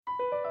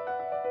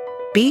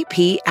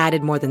BP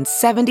added more than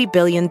 $70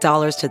 billion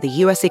to the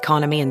U.S.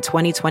 economy in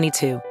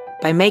 2022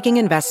 by making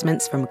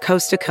investments from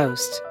coast to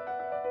coast.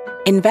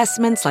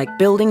 Investments like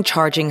building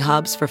charging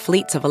hubs for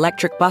fleets of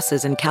electric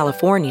buses in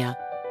California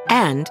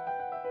and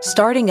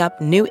starting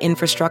up new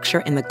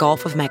infrastructure in the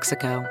Gulf of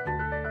Mexico.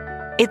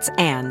 It's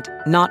and,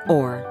 not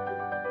or.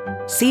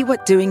 See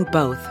what doing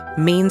both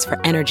means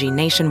for energy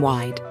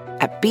nationwide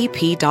at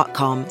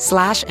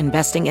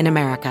bp.com/investing in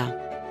America.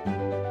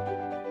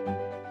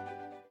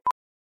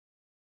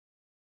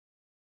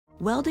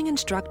 Welding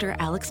instructor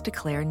Alex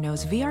DeClaire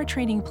knows VR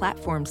training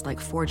platforms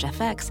like Forge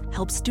FX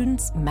help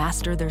students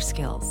master their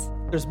skills.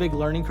 There's a big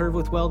learning curve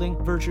with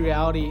welding. Virtual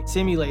reality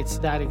simulates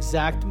that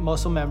exact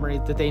muscle memory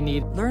that they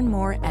need. Learn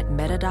more at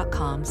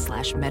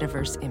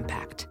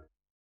meta.com/metaverseimpact.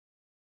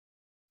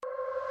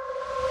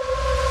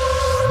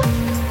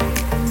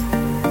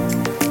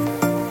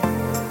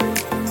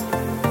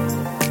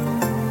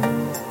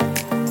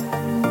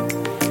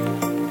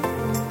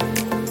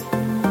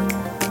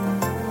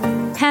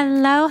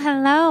 Hello,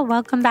 hello.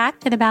 Welcome back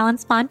to the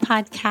Balance Bond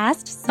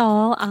podcast,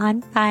 Soul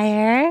on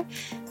Fire.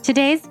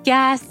 Today's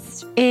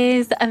guest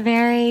is a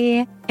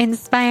very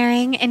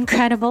inspiring,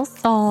 incredible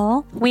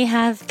soul. We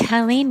have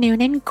Kelly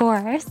Noonan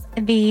Gores,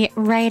 the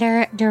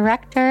writer,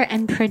 director,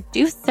 and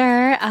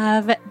producer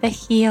of the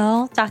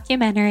Heal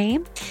documentary,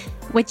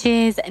 which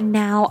is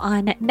now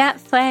on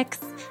Netflix.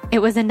 It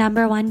was a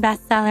 #1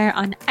 bestseller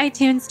on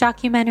iTunes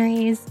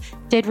documentaries,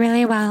 did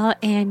really well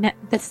in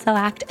the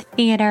select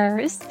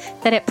theaters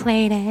that it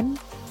played in,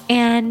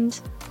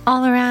 and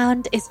all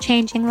around is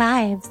changing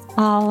lives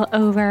all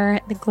over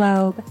the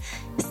globe.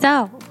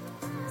 So,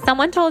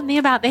 someone told me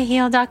about the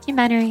Heal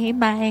documentary,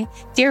 my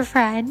dear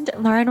friend,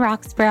 Lauren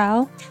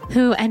Roxborough,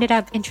 who ended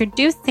up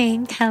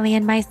introducing Kelly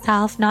and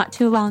myself not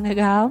too long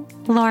ago.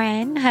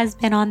 Lauren has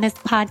been on this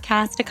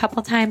podcast a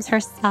couple times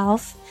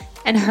herself,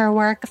 and her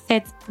work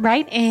fits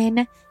right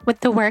in with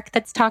the work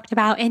that's talked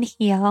about in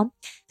Heal.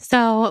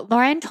 So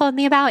Lauren told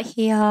me about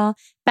Heal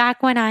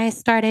back when I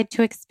started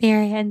to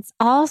experience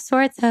all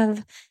sorts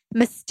of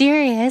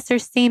mysterious, or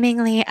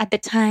seemingly at the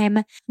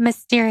time,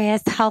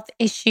 mysterious health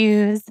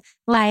issues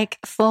like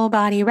full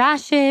body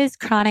rashes,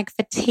 chronic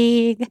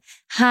fatigue,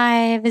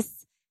 hives,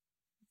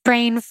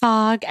 brain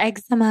fog,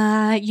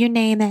 eczema, you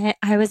name it.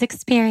 I was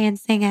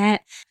experiencing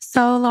it.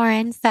 So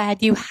Lauren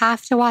said, you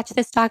have to watch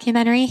this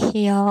documentary,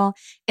 Heal.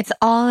 It's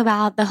all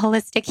about the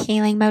holistic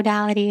healing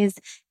modalities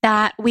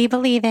that we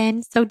believe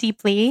in so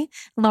deeply,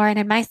 Lauren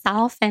and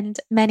myself, and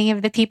many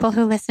of the people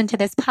who listen to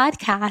this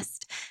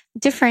podcast,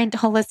 different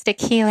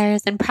holistic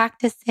healers and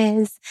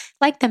practices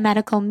like the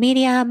medical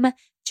medium,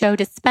 Joe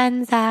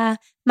Dispenza,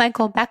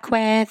 Michael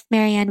Beckwith,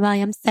 Marianne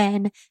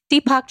Williamson,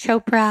 Deepak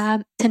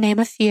Chopra, to name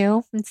a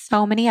few, and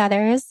so many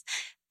others,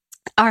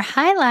 are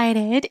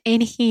highlighted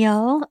in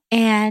Heal.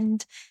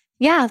 And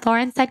yeah,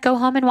 Lauren said, go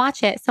home and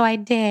watch it. So I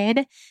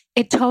did.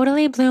 It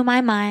totally blew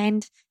my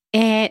mind.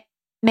 It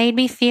made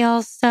me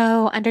feel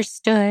so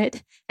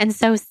understood and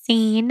so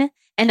seen,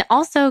 and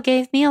also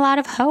gave me a lot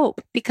of hope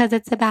because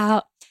it's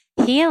about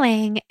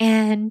healing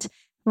and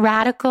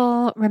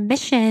radical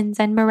remissions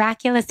and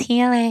miraculous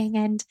healing,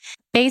 and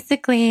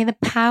basically the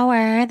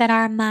power that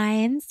our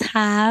minds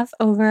have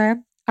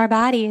over our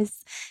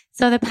bodies.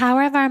 So the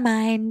power of our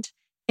mind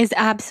is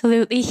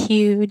absolutely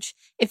huge.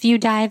 If you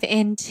dive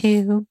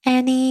into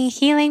any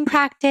healing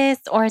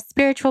practice or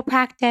spiritual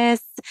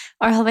practice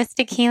or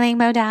holistic healing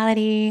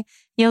modality,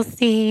 you'll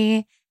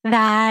see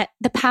that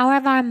the power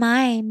of our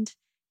mind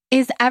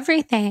is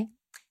everything.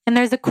 And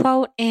there's a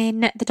quote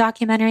in the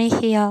documentary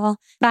Heal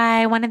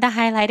by one of the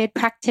highlighted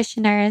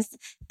practitioners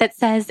that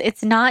says,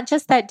 it's not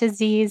just that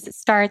disease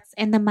starts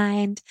in the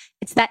mind,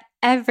 it's that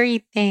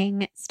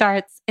everything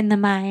starts in the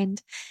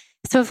mind.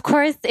 So of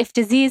course, if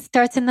disease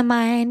starts in the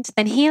mind,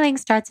 then healing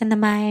starts in the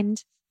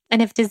mind.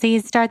 And if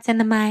disease starts in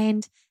the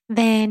mind,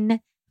 then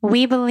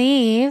we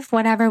believe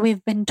whatever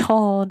we've been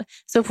told.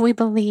 So if we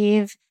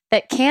believe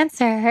that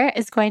cancer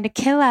is going to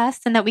kill us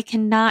and that we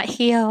cannot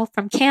heal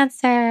from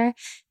cancer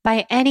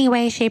by any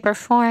way, shape, or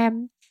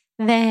form,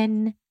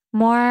 then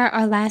more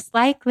or less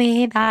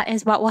likely that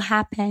is what will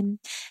happen.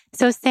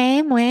 So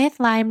same with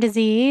Lyme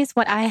disease,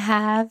 what I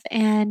have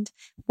and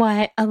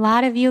what a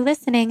lot of you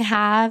listening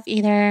have,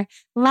 either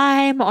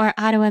Lyme or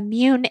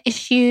autoimmune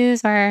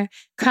issues or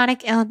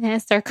chronic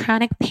illness or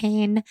chronic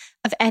pain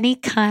of any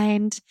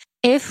kind.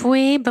 If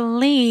we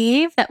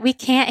believe that we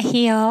can't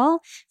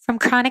heal from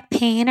chronic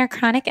pain or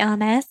chronic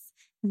illness,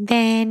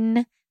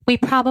 then we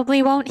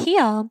probably won't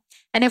heal.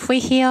 And if we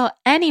heal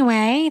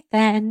anyway,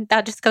 then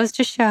that just goes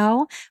to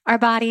show our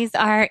bodies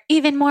are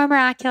even more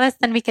miraculous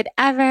than we could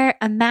ever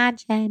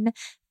imagine.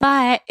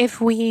 But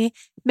if we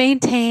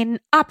maintain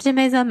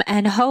optimism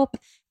and hope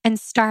and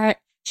start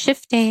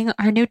shifting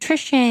our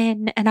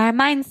nutrition and our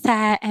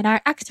mindset and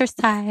our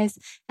exercise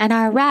and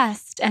our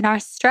rest and our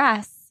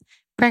stress,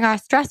 bring our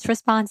stress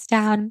response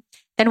down,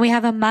 then we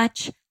have a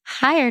much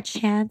higher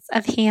chance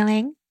of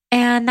healing.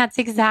 And that's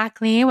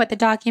exactly what the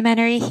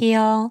documentary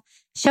Heal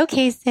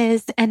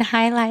showcases and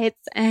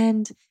highlights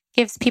and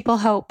gives people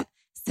hope.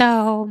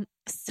 So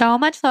so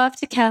much love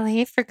to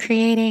Kelly for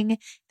creating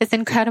this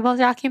incredible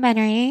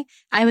documentary.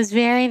 I was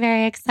very,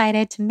 very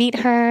excited to meet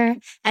her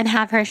and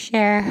have her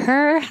share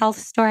her health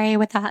story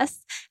with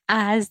us,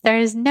 as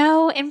there's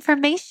no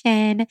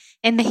information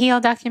in the Heal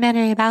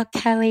documentary about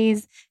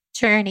Kelly's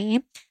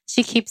journey.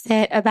 She keeps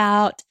it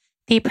about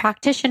the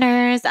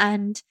practitioners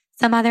and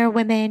some other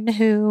women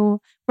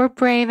who were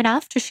brave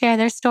enough to share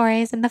their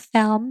stories in the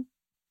film.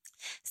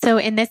 So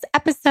in this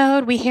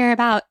episode, we hear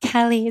about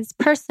Kelly's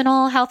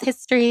personal health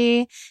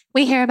history.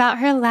 We hear about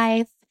her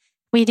life.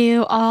 We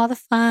do all the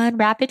fun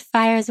rapid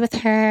fires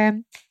with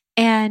her.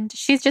 And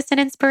she's just an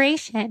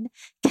inspiration.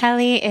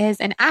 Kelly is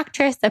an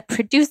actress, a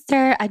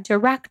producer, a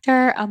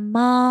director, a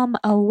mom,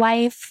 a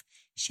wife.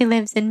 She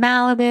lives in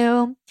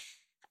Malibu.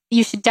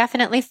 You should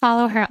definitely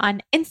follow her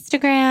on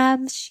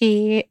Instagram.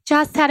 She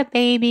just had a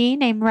baby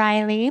named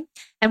Riley,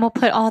 and we'll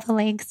put all the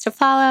links to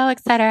follow,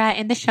 etc.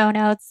 in the show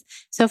notes.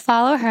 So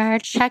follow her.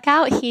 Check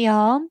out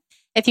Heal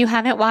if you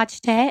haven't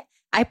watched it.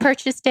 I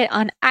purchased it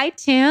on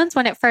iTunes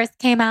when it first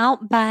came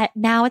out, but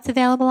now it's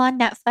available on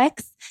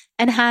Netflix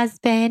and has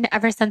been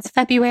ever since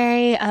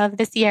February of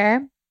this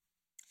year.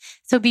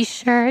 So be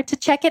sure to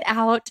check it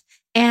out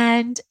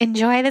and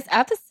enjoy this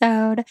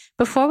episode.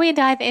 Before we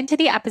dive into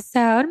the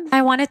episode,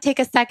 I want to take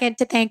a second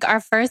to thank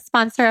our first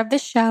sponsor of the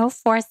show,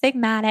 Four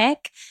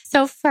Sigmatic.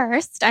 So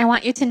first, I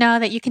want you to know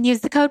that you can use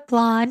the code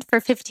BLONDE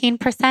for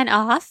 15%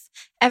 off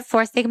at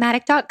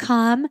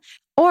foursigmatic.com,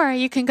 or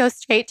you can go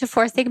straight to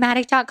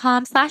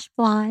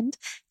foursigmatic.com/blonde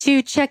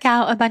to check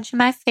out a bunch of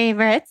my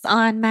favorites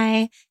on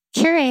my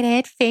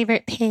curated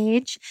favorite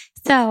page.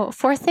 So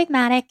Four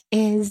Sigmatic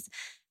is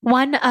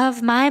one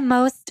of my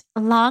most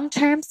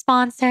long-term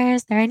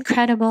sponsors. They're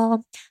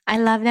incredible. I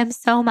love them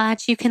so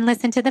much. You can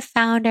listen to the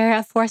founder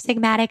of Four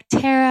Sigmatic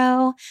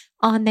Tarot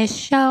on this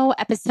show,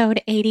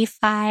 episode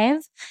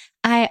 85.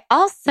 I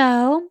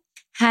also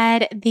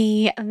had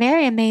the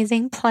very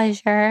amazing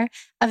pleasure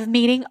of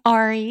meeting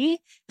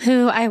Ari,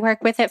 who I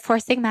work with at Four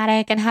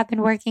Sigmatic and have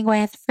been working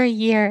with for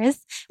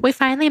years. We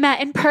finally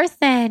met in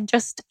person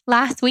just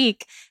last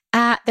week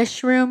at the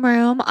Shroom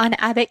Room on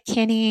Abbot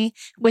Kinney,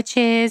 which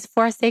is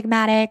Four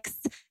Sigmatic's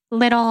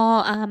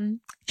little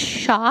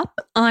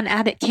shop on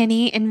Abbot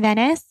Kinney in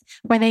Venice,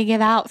 where they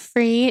give out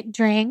free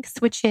drinks,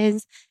 which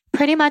is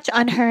pretty much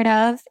unheard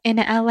of in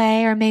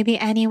LA or maybe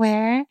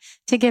anywhere,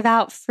 to give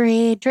out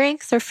free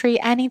drinks or free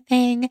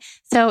anything.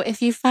 So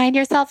if you find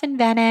yourself in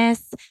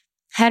Venice,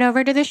 head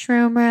over to the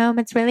Shroom Room.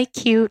 It's really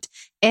cute.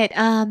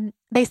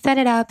 They set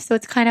it up so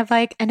it's kind of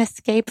like an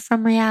escape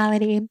from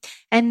reality.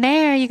 And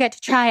there you get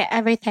to try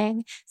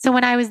everything. So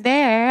when I was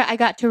there, I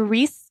got to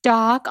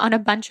restock on a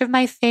bunch of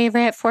my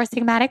favorite Four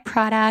Sigmatic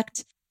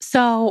product.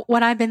 So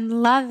what I've been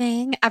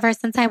loving ever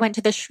since I went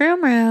to the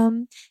Shroom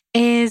Room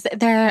is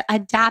their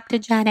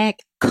adaptogenic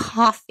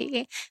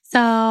coffee.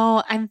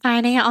 So I'm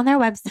finding it on their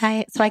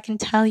website so I can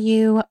tell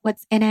you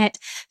what's in it.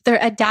 Their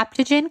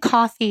adaptogen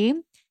coffee,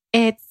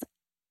 it's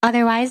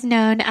otherwise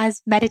known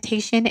as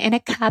meditation in a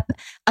cup,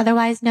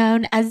 otherwise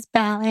known as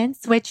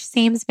balance, which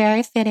seems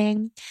very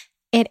fitting.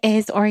 It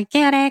is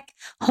organic,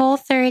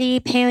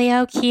 Whole30,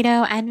 paleo,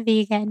 keto, and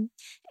vegan.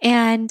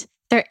 And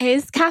there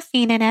is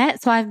caffeine in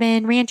it. So I've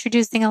been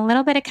reintroducing a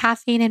little bit of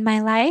caffeine in my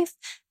life,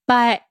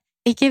 but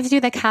it gives you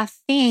the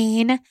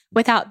caffeine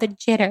without the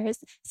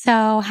jitters.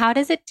 So how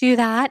does it do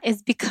that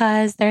is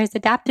because there's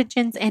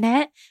adaptogens in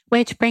it,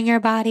 which bring your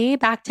body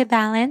back to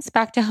balance,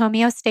 back to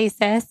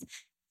homeostasis.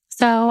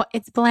 So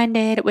it's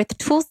blended with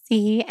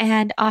tulsi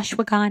and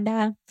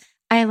ashwagandha.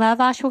 I love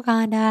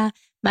ashwagandha.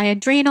 My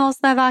adrenals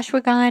love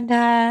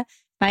ashwagandha.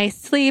 My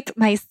sleep,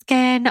 my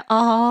skin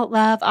all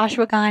love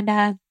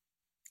ashwagandha.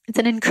 It's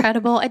an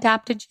incredible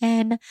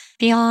adaptogen.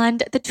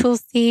 Beyond the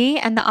tulsi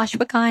and the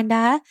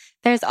ashwagandha,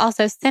 there's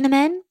also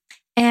cinnamon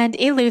and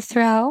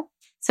eleuthero.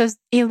 So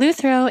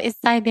eleuthero is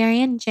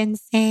Siberian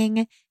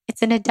ginseng.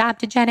 It's an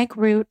adaptogenic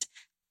root.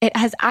 It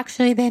has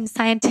actually been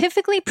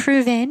scientifically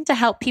proven to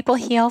help people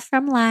heal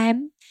from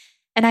Lyme.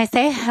 And I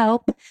say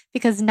help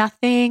because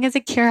nothing is a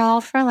cure-all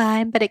for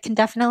Lyme, but it can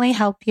definitely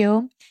help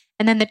you.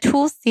 And then the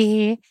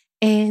tulsi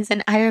is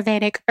an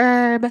Ayurvedic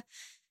herb.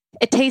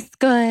 It tastes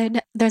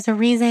good. There's a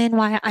reason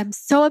why I'm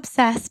so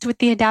obsessed with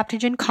the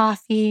adaptogen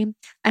coffee.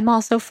 I'm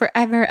also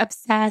forever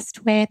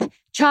obsessed with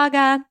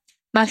chaga,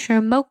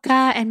 mushroom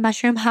mocha, and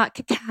mushroom hot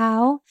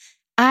cacao.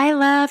 I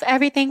love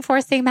everything Four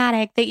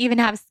Sigmatic. They even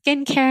have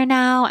skincare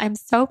now. I'm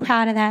so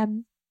proud of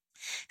them.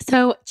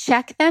 So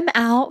check them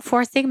out,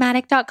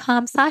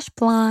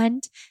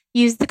 foursigmatic.com/blonde.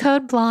 Use the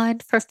code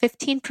BLONDE for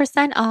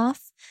 15%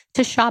 off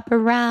to shop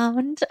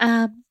around.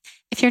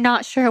 If you're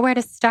not sure where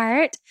to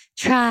start,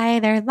 try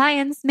their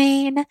lion's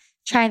mane,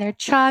 try their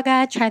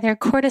chaga, try their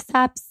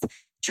cordyceps,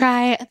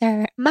 try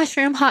their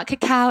mushroom hot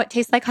cacao. It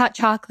tastes like hot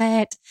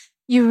chocolate.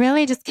 You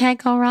really just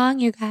can't go wrong,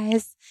 you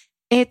guys.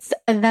 It's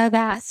the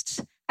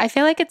best. I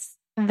feel like it's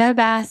the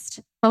best,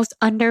 most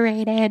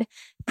underrated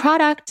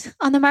product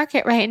on the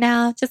market right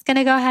now. Just going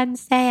to go ahead and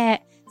say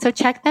it. So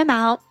check them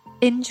out.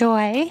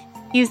 Enjoy.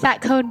 Use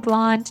that code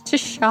BLONDE to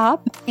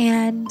shop.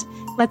 And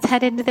let's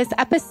head into this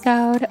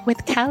episode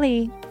with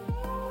Kelly.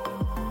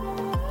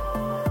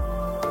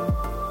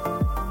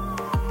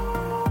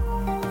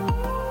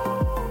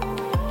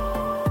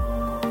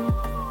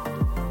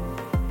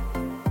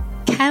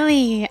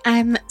 Kelly,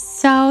 I'm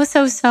so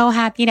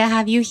happy to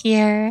have you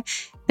here.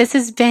 This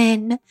has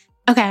been,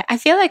 okay, I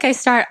feel like I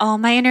start all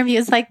my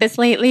interviews like this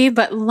lately,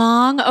 but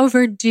long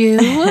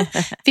overdue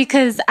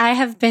because I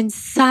have been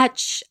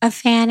such a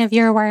fan of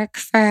your work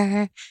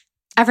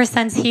ever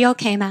since Heal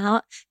came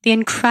out, the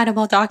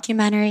incredible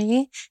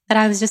documentary that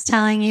I was just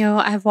telling you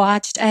I've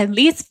watched at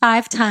least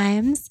 5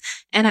 times.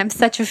 And I'm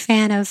such a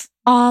fan of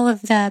all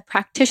of the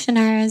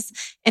practitioners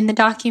in the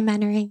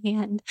documentary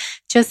and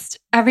just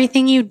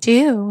everything you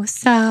do.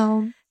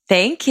 So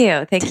thank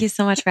you. Thank you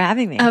so much for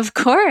having me. Of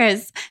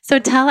course. So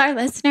tell our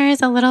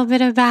listeners a little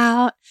bit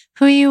about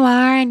who you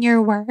are and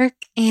your work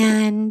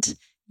and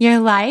your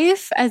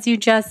life as you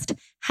just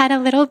had a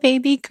little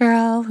baby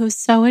girl who's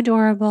so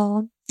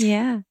adorable.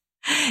 Yeah.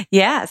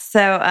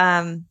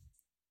 So,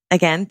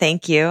 again,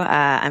 thank you.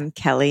 I'm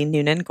Kelly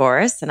Noonan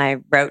Gores, and I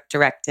wrote,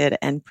 directed,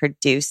 and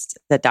produced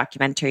the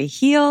documentary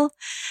Heal.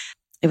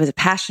 It was a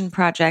passion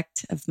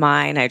project of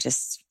mine. I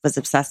just was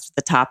obsessed with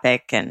the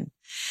topic and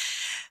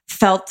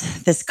felt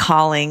this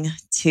calling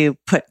to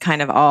put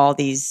kind of all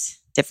these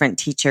different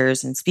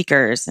teachers and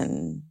speakers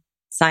and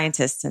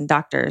scientists and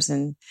doctors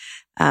and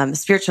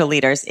spiritual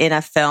leaders in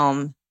a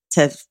film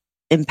to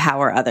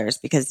empower others,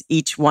 because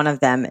each one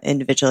of them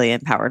individually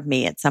empowered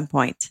me at some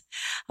point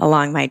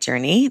along my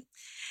journey.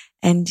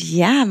 And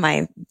yeah,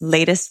 my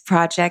latest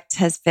project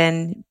has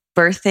been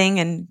birthing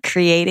and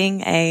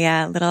creating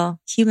a little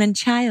human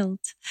child.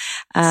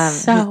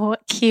 So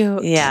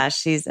cute. Yeah,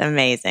 she's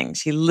amazing.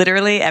 She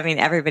literally, I mean,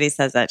 everybody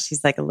says that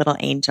she's like a little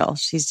angel.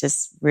 She's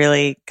just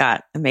really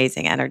got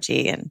amazing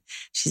energy, and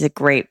she's a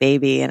great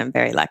baby, and I'm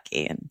very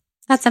lucky. And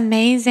that's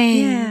amazing.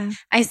 Yeah.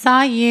 I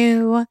saw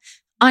you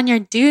on your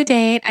due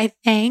date, I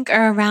think,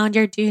 or around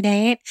your due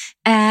date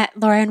at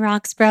Lauren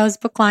Roxborough's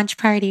book launch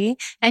party.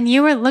 And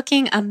you were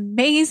looking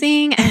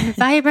amazing and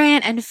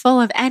vibrant and full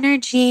of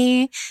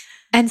energy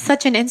and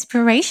such an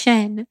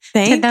inspiration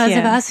to those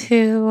of us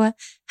who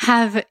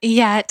have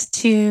yet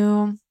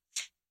to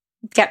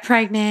get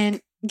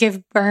pregnant,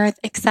 give birth,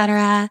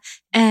 etc.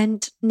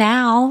 And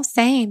now,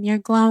 same, you're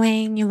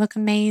glowing, you look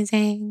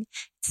amazing.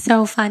 It's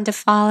so fun to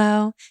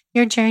follow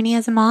your journey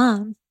as a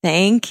mom.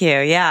 Thank you.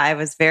 Yeah, I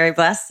was very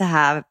blessed to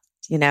have,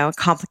 a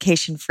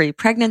complication-free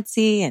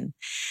pregnancy. And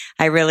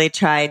I really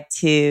tried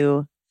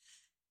to,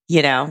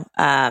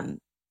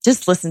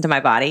 just listen to my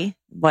body.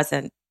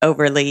 Wasn't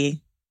overly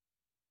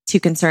too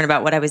concerned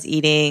about what I was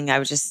eating. I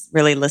was just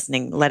really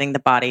listening, letting the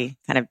body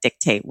kind of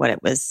dictate what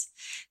it was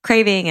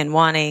craving and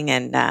wanting.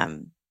 And,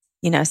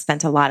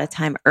 spent a lot of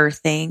time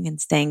earthing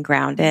and staying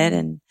grounded.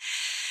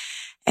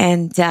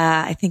 And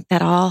I think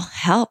that all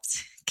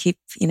helped keep,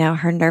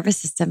 her nervous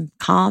system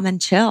calm and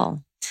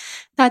chill.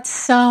 That's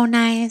so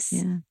nice.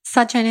 Yeah.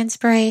 Such an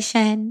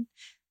inspiration.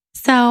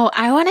 So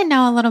I want to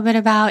know a little bit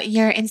about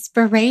your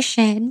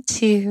inspiration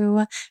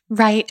to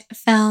write,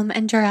 film,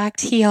 and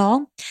direct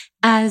Heal.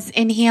 As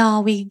in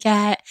Heal, we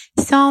get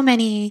so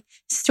many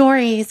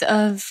stories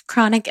of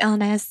chronic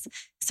illness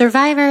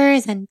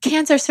survivors and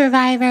cancer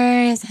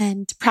survivors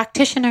and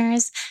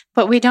practitioners,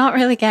 but we don't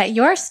really get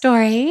your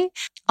story.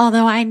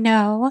 Although I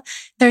know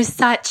there's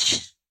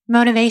such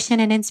motivation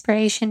and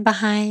inspiration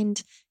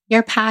behind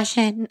your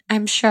passion,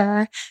 I'm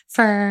sure,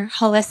 for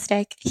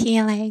holistic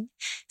healing.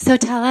 So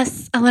tell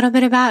us a little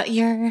bit about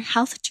your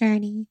health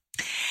journey.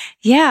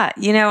 Yeah.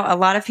 A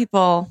lot of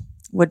people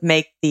would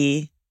make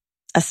the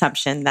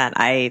assumption that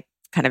I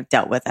kind of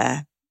dealt with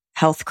a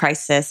health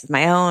crisis of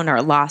my own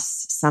or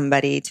lost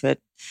somebody to a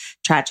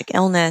tragic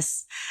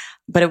illness.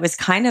 But it was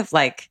kind of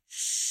like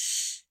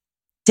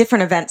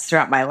different events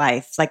throughout my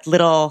life, like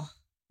little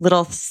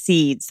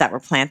seeds that were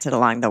planted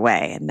along the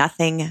way, and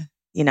nothing,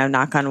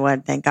 knock on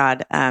wood, thank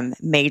God,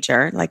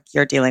 major like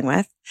you're dealing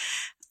with.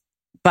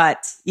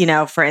 But,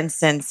 for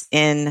instance,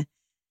 in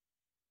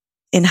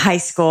high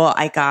school,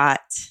 I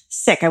got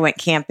sick. I went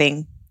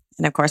camping.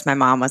 And of course, my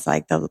mom was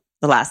like, the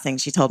last thing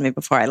she told me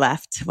before I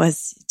left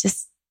was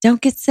just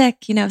don't get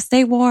sick,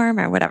 stay warm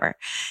or whatever.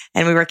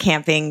 And we were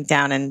camping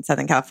down in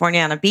Southern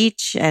California on a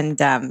beach.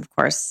 And of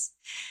course,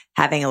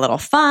 having a little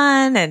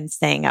fun and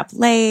staying up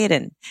late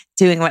and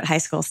doing what high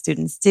school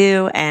students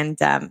do. And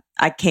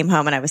I came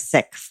home and I was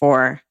sick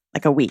for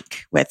like a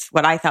week with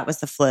what I thought was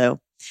the flu.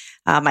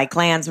 My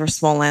glands were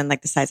swollen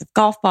like the size of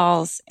golf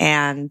balls.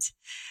 And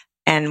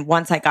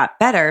once I got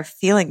better,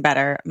 feeling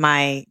better,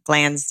 my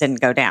glands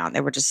didn't go down.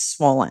 They were just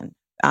swollen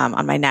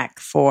on my neck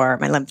for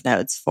my lymph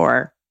nodes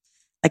for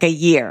like a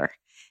year.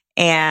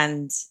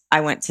 And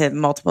I went to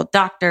multiple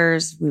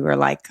doctors. We were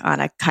like on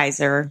a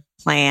Kaiser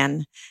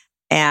plan.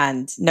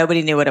 And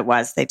nobody knew what it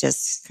was. They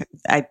tested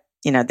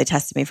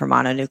me for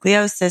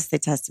mononucleosis. They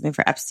tested me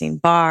for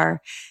Epstein-Barr.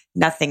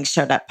 Nothing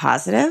showed up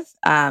positive.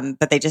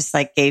 But they just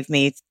gave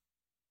me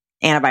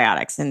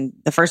antibiotics. And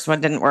the first one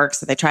didn't work.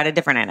 So they tried a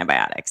different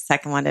antibiotic.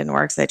 Second one didn't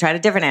work. So they tried a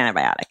different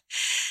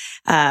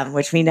antibiotic,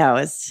 which we know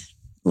is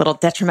a little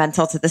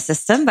detrimental to the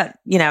system. But,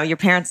 your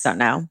parents don't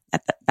know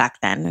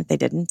back then. They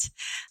didn't.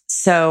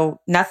 So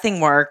nothing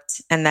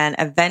worked. And then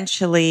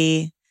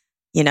eventually,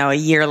 a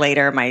year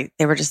later,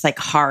 they were just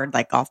hard,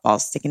 like golf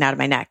balls sticking out of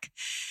my neck.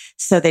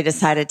 So they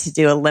decided to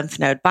do a lymph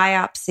node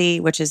biopsy,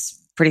 which is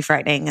pretty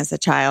frightening as a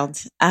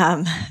child,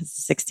 as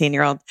a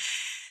 16-year-old.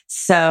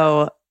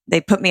 So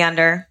they put me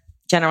under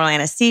general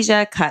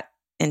anesthesia, cut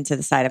into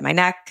the side of my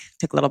neck,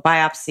 took a little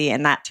biopsy,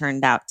 and that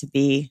turned out to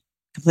be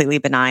completely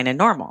benign and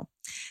normal.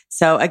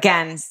 So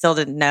again, still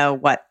didn't know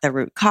what the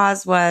root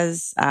cause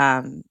was.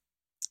 And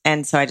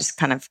so I just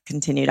kind of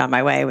continued on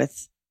my way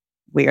with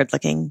weird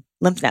looking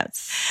lymph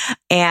nodes.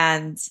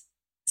 And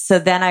so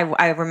then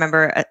I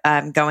remember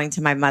going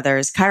to my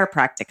mother's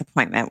chiropractic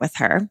appointment with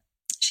her.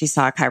 She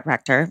saw a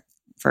chiropractor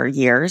for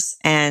years,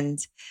 and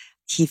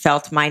he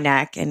felt my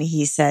neck and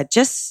he said,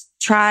 just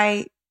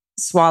try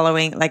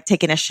swallowing, like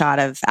taking a shot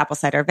of apple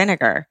cider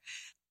vinegar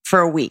for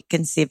a week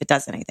and see if it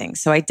does anything.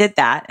 So I did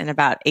that. And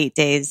about 8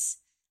 days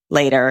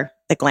later,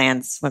 the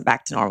glands went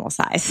back to normal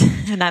size.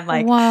 And I'm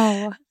like,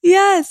 whoa.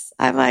 Yes.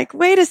 I'm like,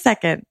 wait a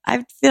second.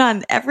 I've been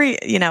on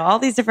all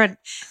these different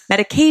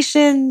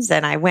medications,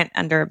 and I went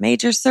under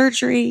major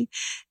surgery,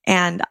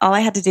 and all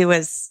I had to do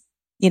was,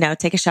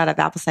 take a shot of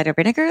apple cider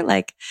vinegar.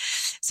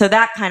 So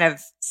that kind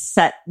of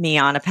set me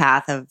on a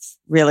path of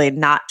really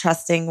not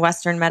trusting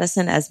Western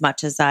medicine as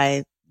much as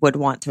I would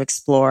want to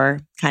explore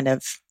kind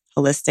of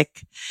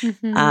holistic,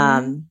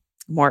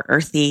 more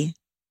earthy,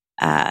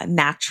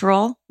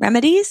 natural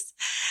remedies.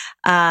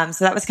 So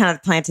that was kind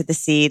of planted the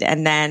seed.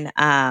 And then,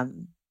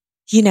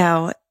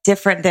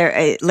 different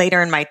there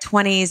later in my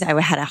 20s, I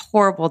had a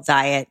horrible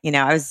diet.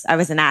 I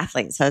was an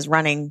athlete. So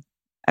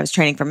I was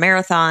training for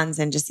marathons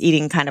and just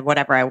eating kind of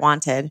whatever I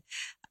wanted,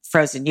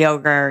 frozen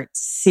yogurt,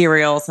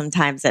 cereal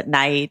sometimes at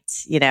night,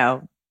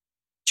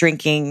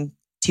 drinking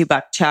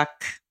 $2 Chuck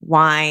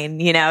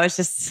wine, it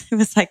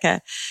was like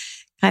a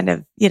kind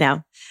of,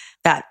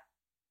 that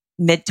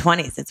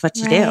mid-20s. It's what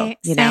you do,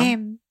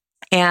 Same.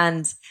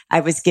 And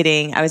I was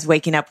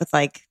waking up with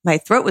my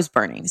throat was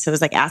burning. So it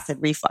was like acid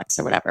reflux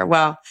or whatever.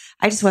 Well,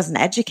 I just wasn't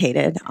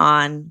educated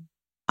on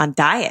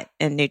diet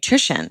and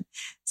nutrition.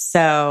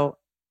 So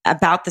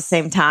about the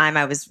same time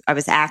I was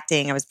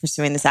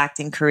pursuing this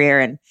acting career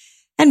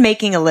and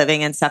making a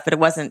living and stuff, but it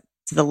wasn't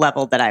to the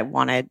level that I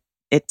wanted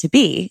it to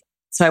be.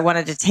 So I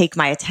wanted to take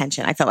my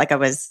attention. I felt like I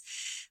was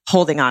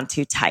holding on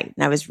too tight.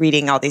 And I was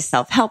reading all these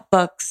self-help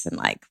books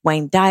and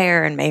Wayne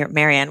Dyer and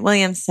Marianne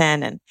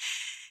Williamson.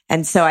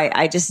 And so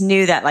I just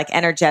knew that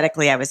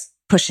energetically I was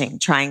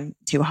trying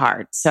too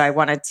hard. So I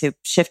wanted to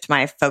shift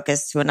my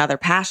focus to another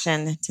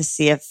passion to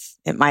see if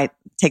it might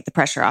take the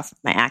pressure off of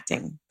my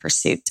acting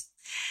pursuit.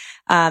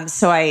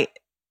 So I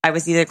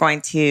was either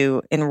going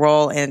to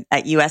enroll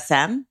at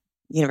USM,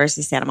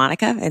 University of Santa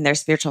Monica, in their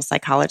spiritual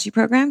psychology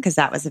program, because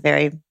that was a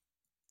very,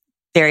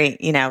 very,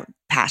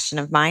 passion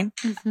of mine,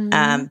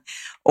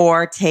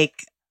 or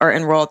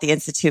enroll at the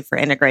Institute for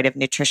Integrative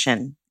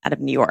Nutrition out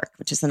of New York,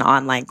 which is an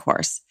online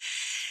course.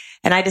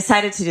 And I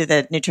decided to do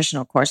the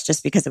nutritional course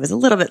just because it was a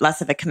little bit less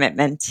of a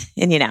commitment.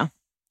 And,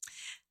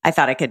 I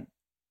thought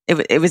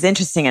it was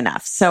interesting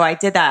enough. So I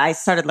did that. I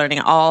started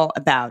learning all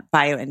about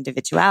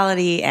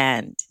bioindividuality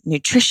and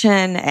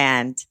nutrition.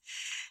 And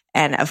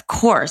of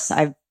course,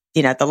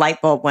 the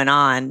light bulb went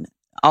on.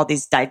 All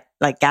these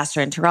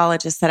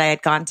gastroenterologists that I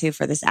had gone to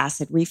for this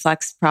acid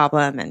reflux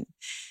problem and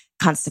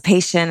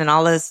constipation and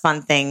all those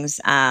fun things.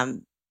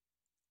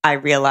 I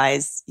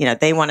realized,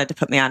 they wanted to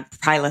put me on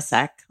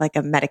Prilosec, like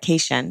a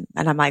medication.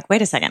 And I'm like,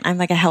 wait a second, I'm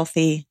like a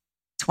healthy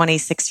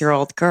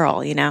 26-year-old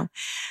girl,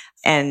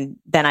 And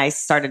then I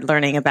started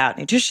learning about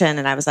nutrition,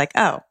 and I was like,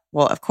 oh,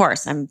 well, of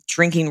course, I'm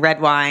drinking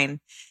red wine,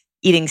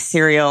 eating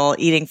cereal,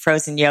 eating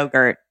frozen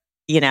yogurt.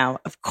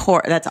 Of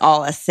course, that's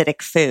all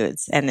acidic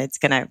foods, and it's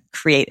going to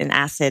create an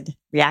acid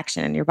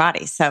reaction in your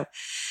body. So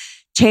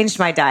changed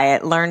my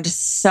diet, learned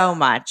so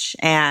much.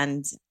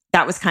 And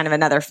that was kind of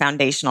another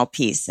foundational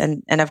piece.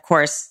 And of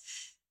course,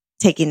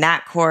 taking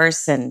that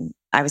course, and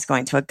I was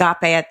going to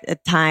Agape at the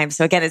time.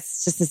 So again,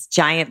 it's just this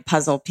giant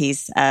puzzle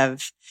piece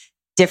of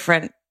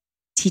different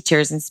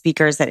teachers and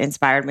speakers that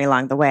inspired me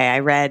along the way. I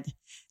read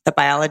The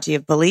Biology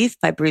of Belief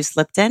by Bruce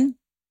Lipton.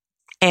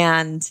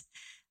 And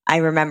I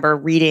remember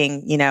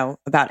reading,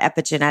 about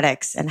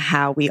epigenetics and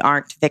how we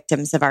aren't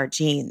victims of our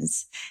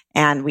genes.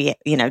 And we,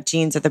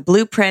 genes are the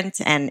blueprint,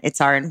 and it's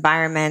our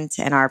environment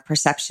and our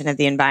perception of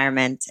the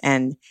environment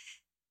and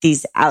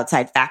these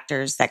outside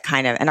factors that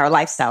and our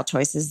lifestyle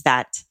choices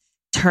that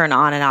turn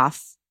on and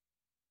off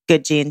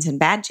good genes and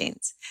bad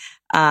genes.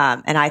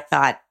 And I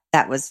thought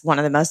that was one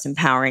of the most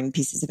empowering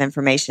pieces of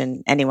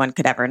information anyone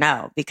could ever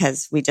know,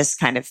 because we just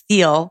kind of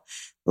feel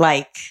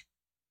like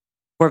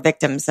we're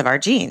victims of our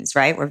genes,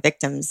 right? We're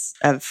victims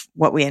of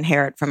what we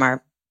inherit from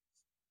our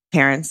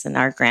parents and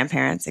our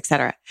grandparents, et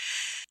cetera.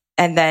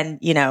 And then,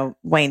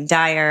 Wayne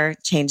Dyer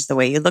changed the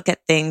way you look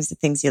at things, the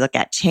things you look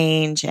at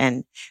change,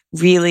 and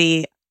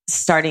really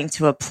starting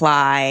to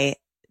apply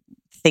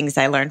things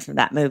I learned from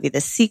that movie, The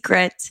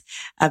Secret,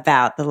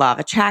 about the law of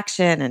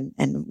attraction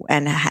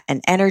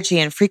and energy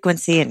and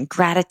frequency and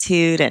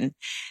gratitude and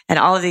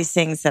all of these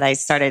things that I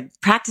started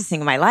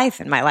practicing in my life.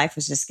 And my life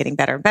was just getting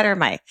better and better.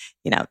 My,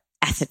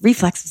 acid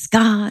reflux was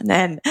gone.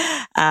 And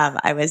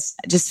I was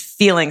just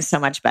feeling so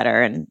much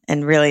better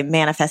and really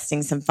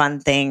manifesting some fun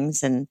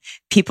things. And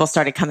people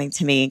started coming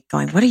to me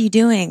going, what are you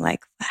doing?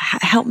 Like,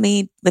 help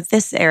me with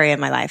this area of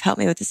my life. Help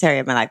me with this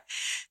area of my life.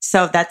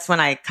 So that's when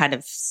I kind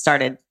of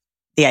started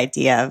the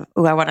idea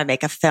of, I want to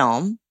make a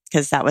film,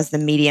 because that was the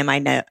medium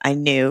I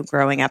knew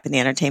growing up in the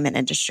entertainment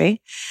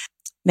industry.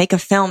 Make a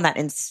film that,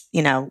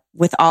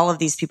 with all of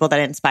these people that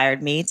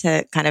inspired me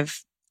to kind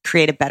of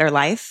create a better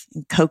life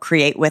and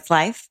co-create with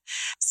life,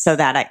 so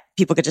that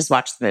people could just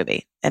watch the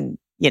movie and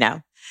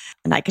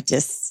I could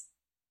just,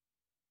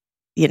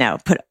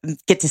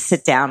 get to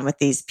sit down with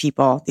these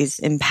people, these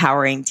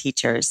empowering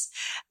teachers,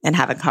 and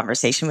have a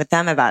conversation with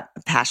them about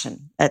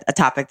a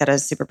topic that I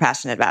was super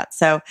passionate about.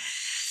 So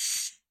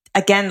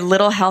again,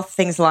 little health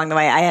things along the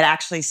way. I had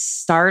actually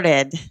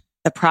started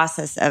the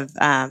process of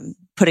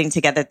putting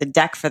together the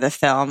deck for the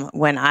film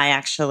when I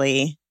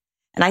actually,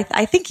 and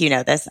I think you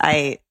know this,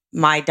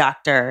 my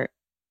doctor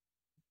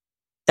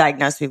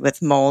diagnosed me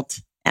with mold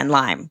and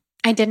Lyme.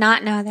 I did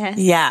not know this.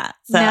 Yeah.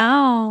 So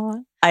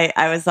no.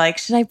 I was like,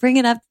 should I bring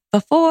it up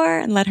before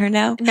and let her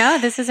know? No,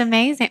 this is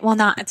amazing. Well,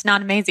 it's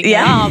not amazing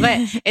at all, but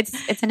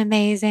it's an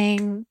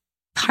amazing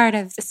part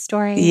of the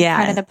story,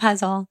 part of the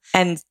puzzle.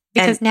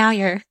 Because now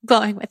you're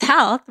glowing with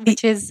health,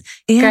 which is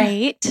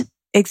great.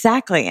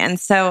 Exactly. And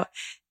so,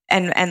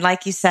 and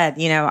like you said,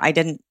 I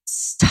didn't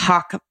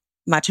talk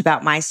much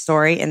about my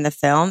story in the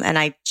film, and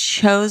I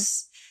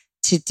chose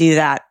to do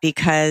that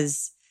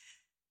because,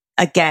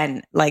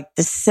 again, like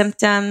the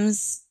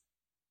symptoms,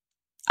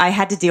 I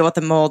had to deal with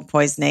the mold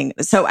poisoning.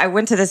 So I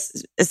went to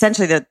this,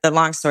 essentially the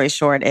long story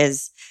short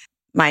is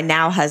my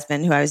now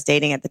husband, who I was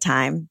dating at the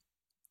time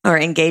or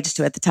engaged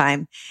to at the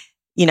time,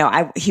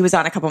 he was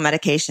on a couple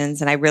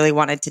medications, and I really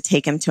wanted to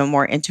take him to a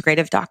more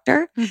integrative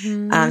doctor.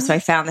 Mm-hmm. So I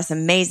found this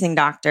amazing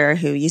doctor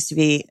who used to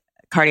be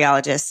a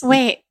cardiologist.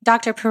 Wait,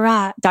 Dr.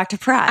 Parat. Dr.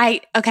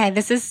 Parat. Okay,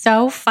 this is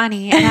so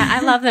funny. And I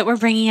love that we're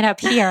bringing it up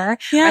here, or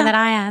that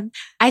I am.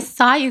 I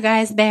saw you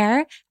guys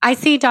there. I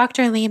see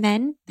Dr.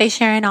 Lehman. They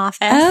share an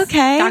office.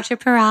 Okay. Dr.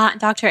 Parat and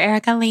Dr.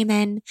 Erica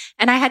Lehman.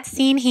 And I had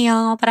seen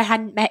Heal, but I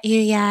hadn't met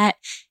you yet.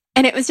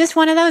 And it was just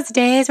one of those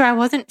days where I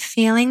wasn't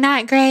feeling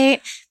that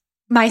great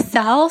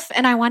myself,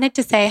 and I wanted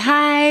to say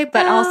hi,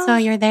 but also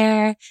you're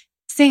there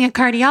seeing a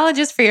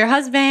cardiologist for your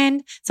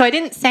husband. So I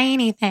didn't say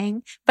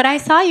anything, but I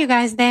saw you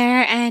guys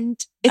there, and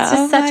it's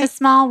just such a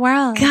small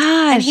world.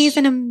 Gosh. And he's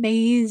an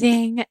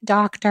amazing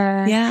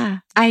doctor. Yeah.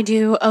 I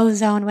do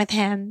ozone with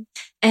him,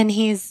 and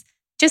he's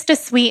just a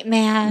sweet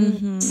man.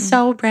 Mm-hmm.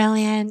 So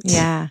brilliant.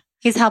 Yeah.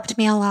 He's helped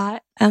me a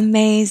lot.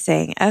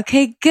 Amazing.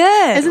 Okay,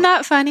 good. Isn't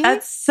that funny?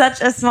 That's such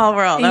a small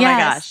world. Oh my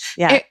gosh.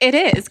 Yeah. It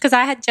is, because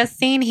I had just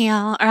seen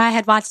Heal, or I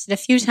had watched it a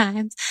few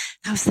times.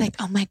 I was like,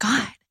 oh my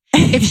God,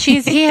 if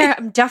she's here,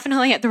 I'm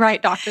definitely at the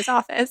right doctor's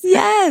office.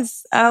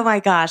 Yes. Oh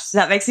my gosh.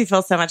 That makes me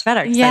feel so much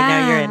better, because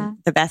I know you're in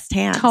the best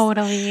hands.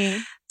 Totally.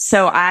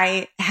 So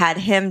I had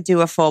him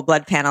do a full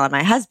blood panel on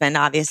my husband,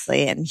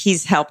 obviously, and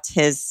he's helped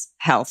his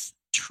health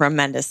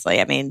tremendously.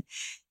 I mean,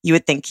 you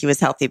would think he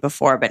was healthy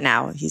before, but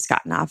now he's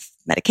gotten off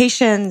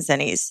medications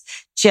and he's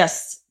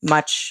just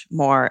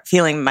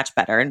feeling much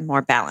better and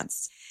more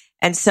balanced.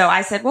 And so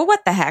I said, well, what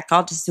the heck?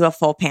 I'll just do a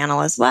full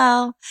panel as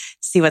well,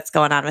 see what's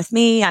going on with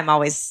me. I'm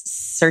always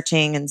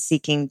searching and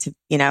seeking to,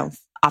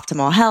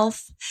 optimal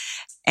health.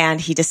 And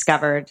he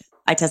discovered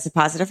I tested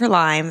positive for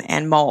Lyme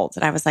and mold.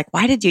 And I was like,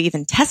 why did you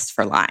even test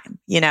for Lyme?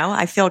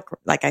 I feel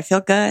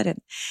good.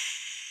 And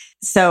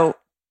so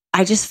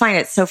I just find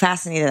it so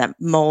fascinating that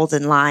mold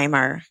and Lyme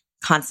are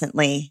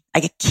constantly,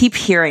 I keep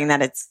hearing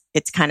that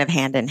it's kind of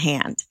hand in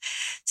hand.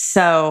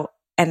 So,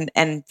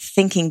 and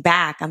thinking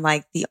back, I'm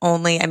like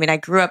I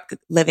grew up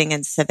living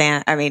in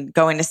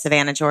going to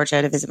Savannah,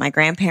 Georgia to visit my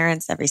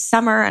grandparents every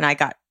summer. And I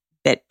got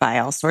bit by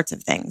all sorts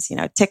of things,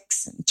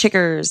 ticks and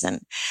chiggers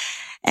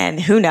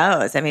and who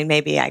knows?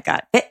 Maybe I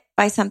got bit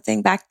by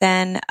something back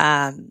then.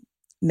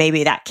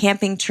 Maybe that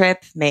camping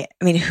trip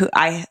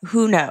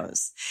who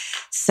knows?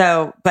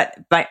 So, but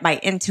my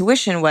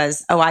intuition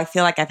was, I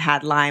feel like I've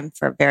had Lyme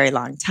for a very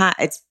long time.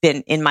 It's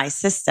been in my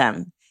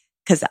system,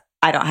 because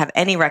I don't have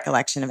any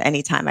recollection of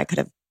any time I could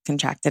have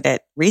contracted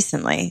it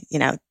recently.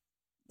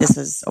 This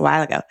was a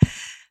while ago,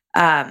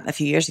 a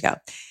few years ago.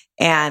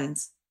 And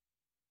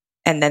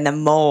then the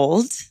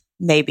mold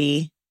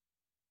maybe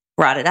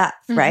brought it up,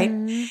 right?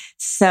 Mm-hmm.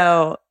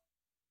 So,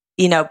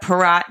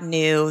 Parat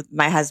knew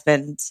my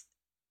husband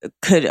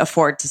could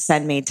afford to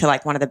send me to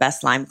like one of the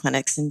best Lyme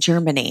clinics in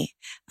Germany,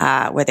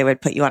 where they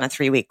would put you on a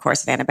 3-week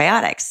course of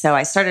antibiotics. So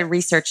I started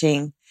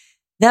researching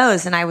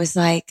those, and I was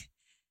like,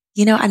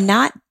 I'm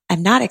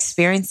not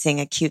experiencing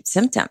acute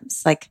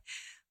symptoms. Like,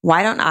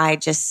 why don't I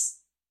just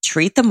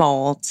treat the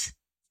mold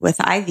with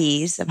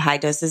IVs of high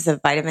doses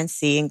of vitamin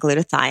C and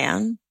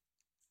glutathione,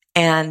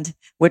 and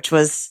which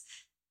was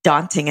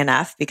daunting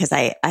enough because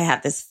I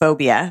have this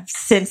phobia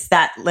since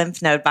that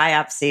lymph node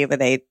biopsy where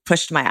they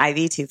pushed my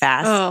IV too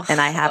fast.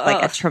 And I have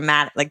like a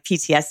traumatic, like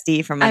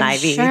PTSD from an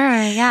IV. Sure.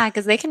 Yeah.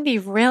 Because they can be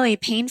really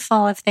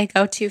painful if they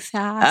go too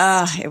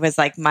fast. It was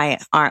like my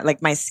arm,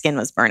 like my skin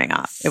was burning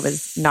off. It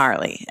was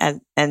gnarly.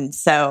 And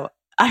so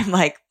I'm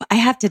like, I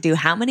have to do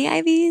how many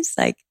IVs?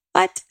 Like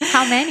what?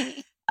 How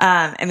many?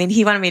 I mean,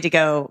 he wanted me to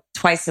go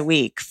twice a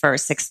week for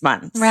 6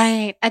 months.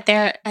 Right. At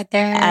their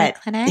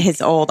clinic?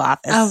 His old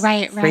office. Oh,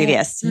 right.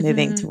 Previous to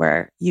moving to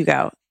where you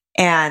go.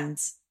 And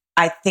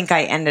I think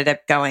I ended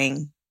up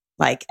going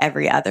like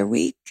every other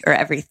week or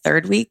every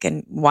third week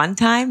and one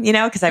time,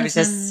 because I was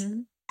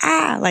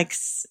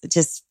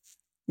just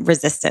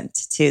resistant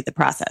to the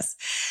process.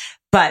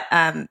 But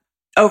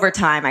over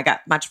time, I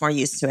got much more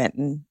used to it.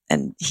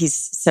 And he's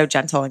so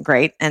gentle and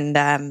great.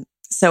 And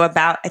so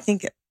about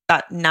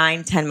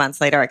 9-10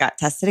 months later, I got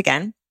tested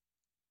again.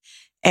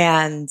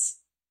 And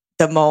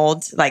the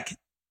mold, like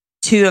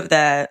 2 of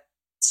the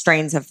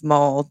strains of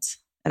mold,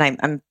 and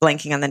I'm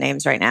blanking on the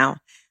names right now,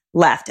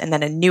 left. And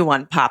then a new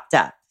one popped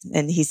up.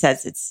 And he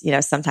says it's,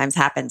 sometimes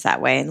happens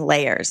that way in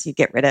layers. You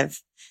get rid of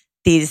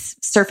these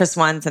surface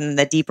ones and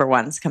the deeper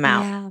ones come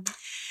out. Yeah.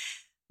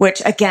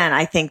 Which again,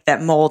 I think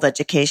that mold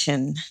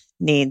education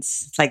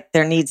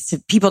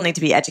people need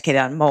to be educated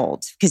on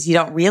mold because you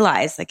don't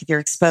realize, like if you're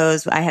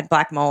exposed, I had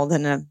black mold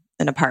in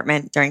an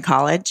apartment during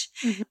college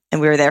and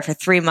we were there for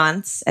 3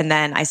 months. And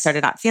then I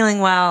started not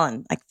feeling well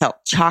and like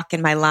felt chalk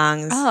in my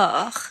lungs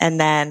and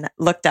then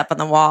looked up on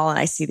the wall and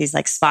I see these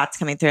like spots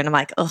coming through and I'm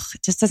like, oh,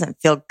 it just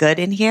doesn't feel good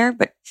in here.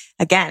 But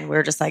again, we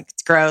were just like,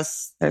 it's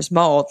gross. There's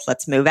mold.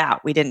 Let's move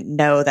out. We didn't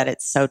know that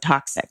it's so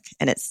toxic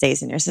and it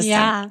stays in your system.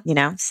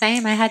 Yeah.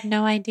 Same. I had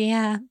no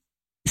idea.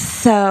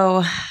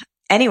 So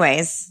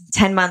anyways,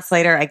 10 months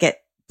later, I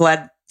get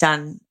blood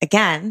done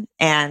again.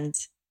 And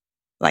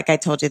like I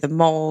told you, the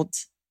mold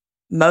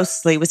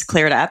mostly was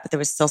cleared up, but there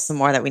was still some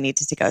more that we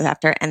needed to go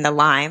after. And the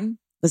Lyme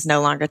was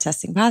no longer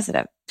testing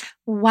positive.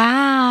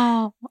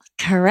 Wow.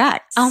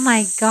 Correct. Oh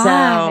my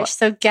gosh.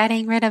 So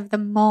getting rid of the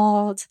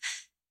mold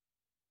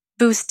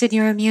boosted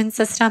your immune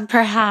system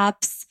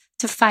perhaps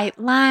to fight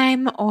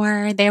Lyme,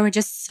 or they were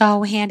just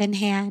so hand in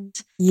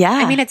hand. Yeah.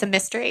 I mean, it's a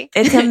mystery.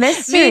 It's a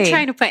mystery. Me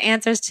trying to put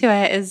answers to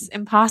it is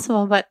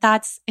impossible, but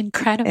that's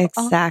incredible.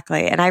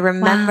 Exactly. And I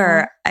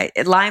remember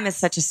Lyme is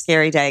such a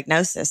scary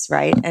diagnosis,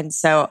 right? And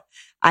so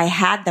I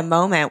had the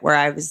moment where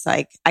I was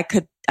like, I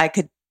could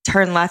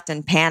turn left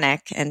and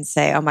panic and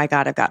say, oh my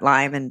God, I've got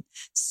Lyme, and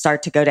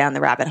start to go down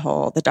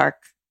the dark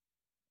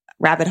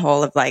rabbit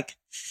hole of like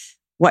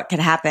what could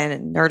happen,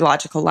 and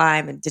neurological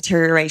Lyme and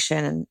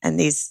deterioration and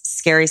these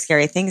scary,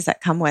 scary things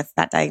that come with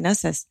that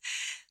diagnosis.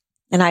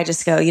 And I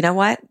just go, you know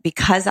what?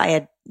 Because I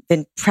had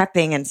been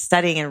prepping and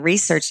studying and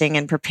researching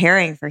and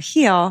preparing for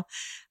Heal,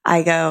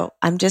 I go,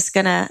 I'm just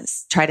going to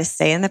try to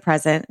stay in the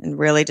present and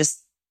really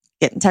just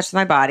get in touch with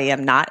my body.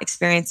 I'm not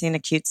experiencing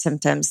acute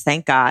symptoms.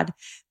 Thank God.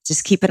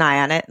 Just keep an eye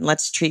on it and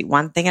let's treat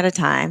one thing at a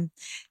time.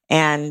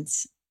 And,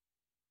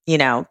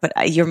 but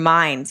your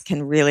mind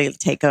can really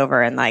take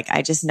over. And like,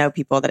 I just know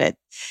people that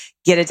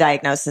get a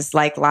diagnosis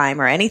like Lyme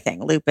or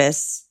anything,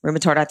 lupus,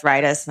 rheumatoid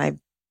arthritis. My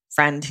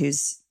friend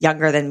who's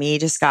younger than me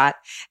just got,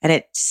 and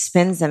it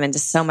spins them into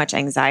so much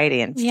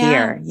anxiety and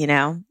fear,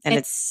 and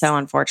it's so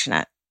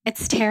unfortunate.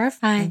 It's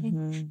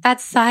terrifying.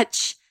 That's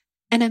such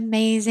an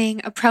amazing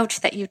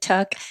approach that you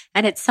took.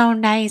 And it's so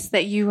nice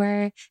that you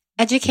were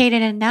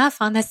educated enough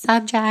on the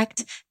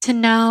subject to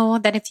know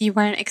that if you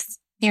weren't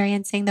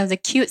experiencing those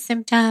acute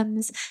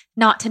symptoms,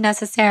 not to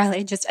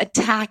necessarily just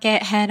attack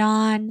it head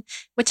on,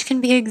 which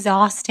can be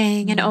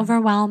exhausting and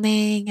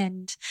overwhelming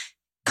and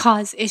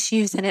cause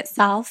issues in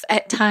itself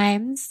at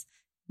times.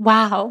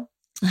 Wow.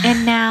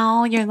 And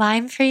now you're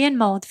Lyme-free and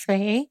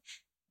mold-free.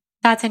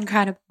 That's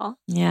incredible.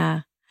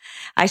 Yeah.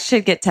 I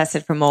should get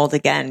tested for mold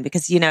again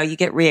because, you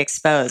get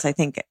re-exposed, I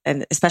think,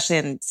 and especially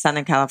in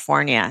Southern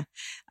California.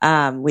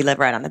 We live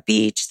right on the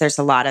beach. There's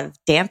a lot of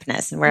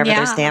dampness, and wherever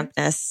there's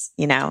dampness,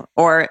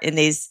 or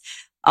in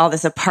all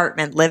this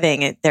apartment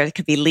living, there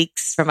could be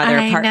leaks from other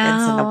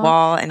apartments in the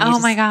wall. And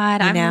my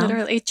God, I'm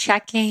literally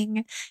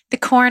checking the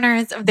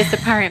corners of this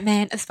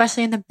apartment,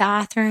 especially in the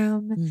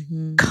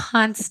bathroom,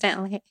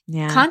 constantly.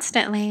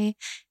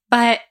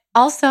 But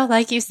also,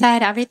 like you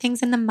said,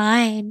 everything's in the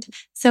mind.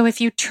 So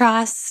if you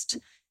trust,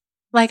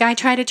 like I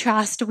try to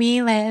trust,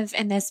 we live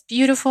in this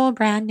beautiful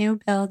brand new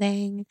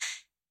building.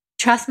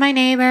 Trust my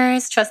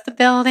neighbors, trust the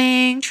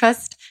building,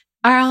 trust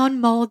our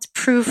own mold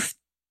proof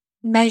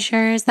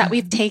measures that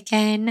we've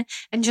taken,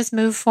 and just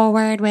move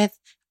forward with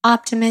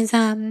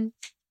optimism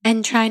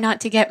and try not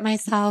to get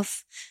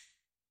myself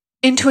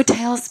into a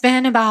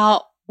tailspin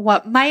about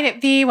what might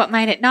it be, what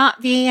might it not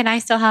be. And I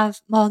still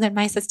have mold in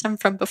my system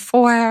from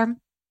before.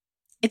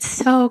 It's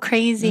so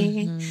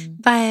crazy.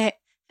 But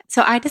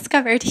so I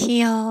discovered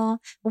Heal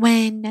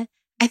when,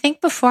 I think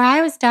before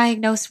I was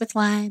diagnosed with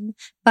Lyme,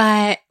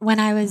 but when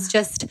I was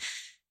just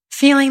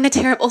feeling the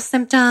terrible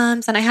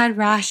symptoms and I had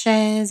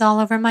rashes all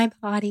over my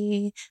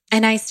body,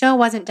 and I still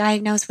wasn't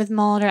diagnosed with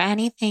mold or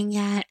anything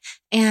yet.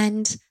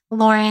 And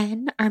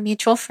Lauren, our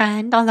mutual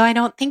friend, although I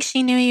don't think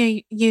she knew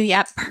you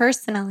yet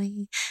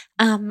personally,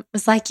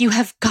 was like, you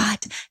have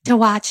got to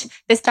watch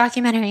this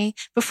documentary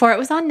before it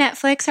was on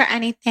Netflix or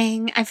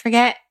anything. I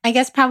forget, I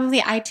guess probably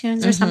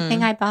iTunes or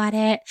something. I bought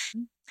it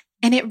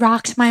and it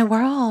rocked my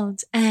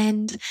world.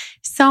 And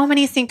so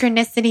many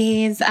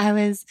synchronicities. I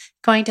was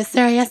going to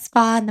Surya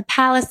Spa in the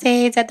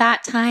Palisades at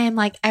that time,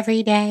 like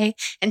every day,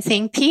 and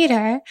seeing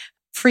Peter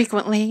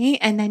frequently.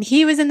 And then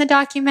he was in the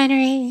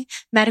documentary,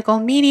 medical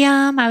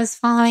medium. I was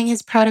following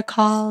his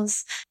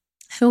protocols.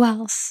 Who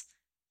else?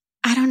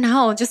 I don't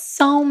know. Just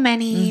so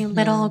many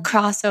little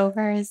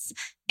crossovers.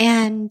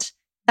 And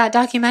that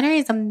documentary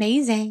is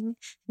amazing.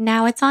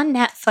 Now it's on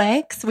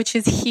Netflix, which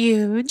is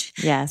huge.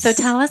 Yes. So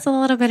tell us a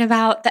little bit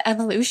about the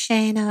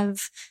evolution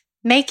of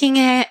making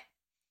it,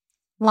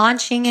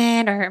 launching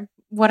it, or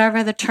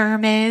whatever the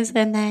term is,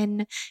 and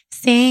then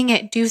seeing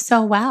it do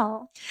so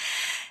well.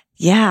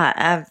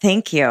 Yeah.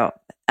 Thank you.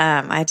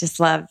 I just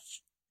love,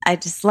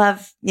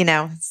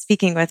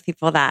 speaking with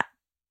people that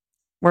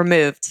were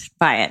moved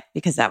by it,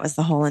 because that was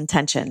the whole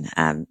intention.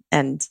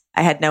 And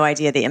I had no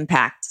idea the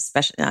impact,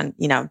 especially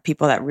on,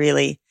 people that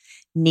really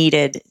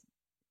needed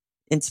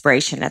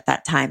inspiration at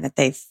that time, that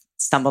they've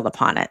stumbled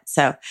upon it.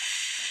 So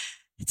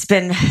it's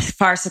been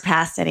far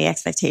surpassed any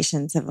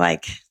expectations of I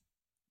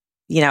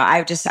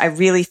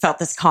really felt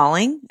this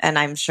calling, and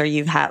I'm sure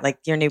you've had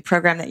your new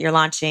program that you're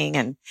launching,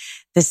 and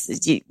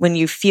when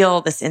you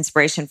feel this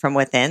inspiration from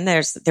within,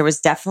 there was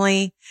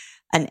definitely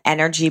an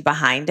energy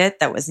behind it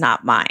that was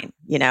not mine.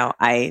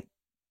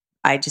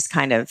 I just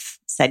kind of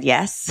said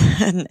yes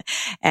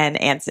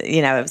and answered,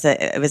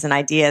 it was an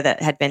idea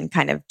that had been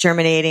kind of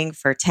germinating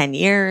for 10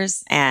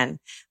 years. And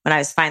when I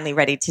was finally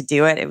ready to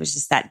do it, it was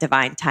just that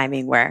divine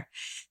timing where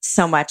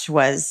so much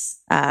was,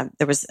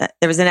 there was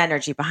an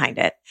energy behind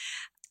it.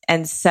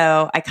 And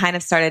so I kind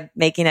of started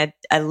making a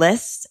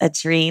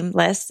dream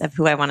list of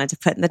who I wanted to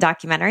put in the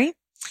documentary.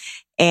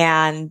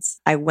 And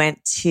I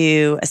went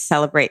to a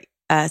Celebrate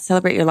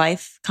Your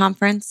Life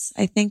conference,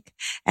 I think.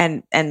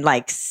 And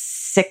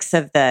 6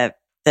 of the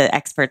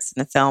experts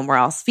in the film were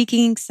all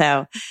speaking.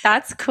 So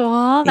that's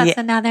cool. That's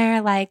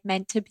another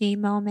meant to be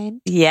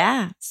moment.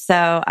 Yeah.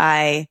 So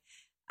I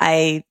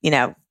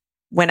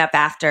went up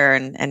after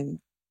and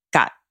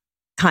got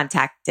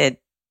contacted,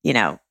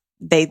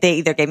 they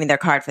either gave me their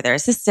card for their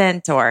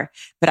assistant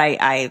but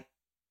I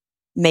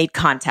made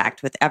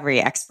contact with every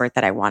expert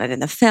that I wanted in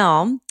the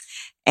film.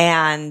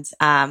 And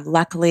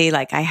luckily,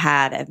 I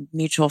had a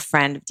mutual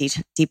friend of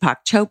Deepak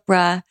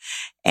Chopra,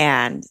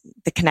 and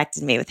that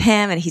connected me with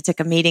him, and he took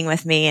a meeting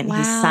with me, and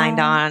he signed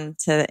on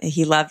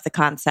he loved the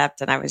concept.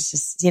 And I was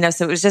just,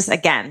 so it was just,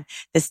 again,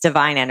 this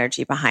divine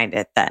energy behind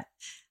it, that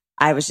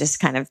I was just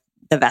kind of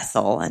the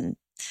vessel. And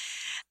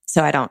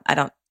so I don't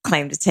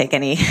claim to take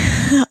any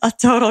a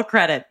total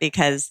credit,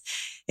 because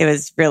it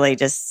was really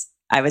just,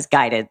 I was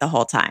guided the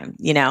whole time,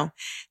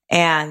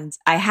 and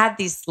I had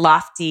these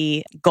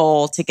lofty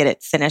goal to get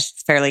it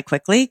finished fairly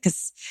quickly,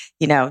 because,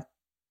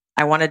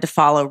 I wanted to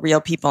follow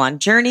real people on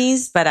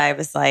journeys, but I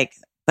was like,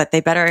 but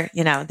they better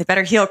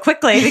heal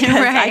quickly, because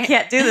I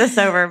can't do this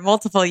over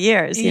multiple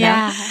years, you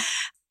know?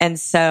 And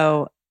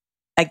so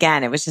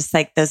again, it was just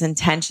those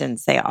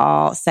intentions,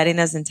 setting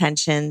those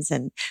intentions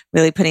and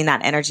really putting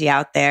that energy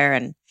out there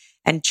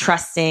and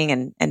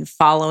trusting and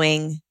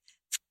following,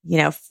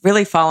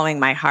 really following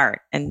my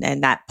heart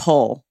and that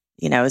pull,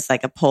 it's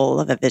like a pull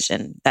of a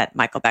vision that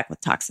Michael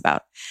Beckwith talks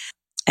about.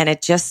 And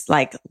it just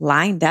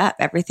lined up.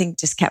 Everything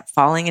just kept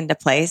falling into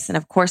place. And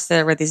of course,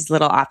 there were these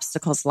little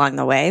obstacles along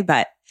the way,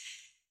 but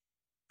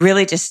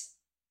really just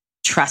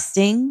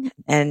trusting,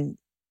 and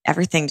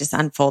everything just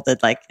unfolded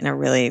in a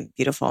really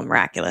beautiful and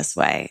miraculous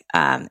way.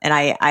 And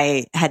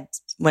I had,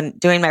 when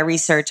doing my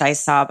research, I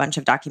saw a bunch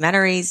of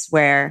documentaries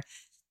where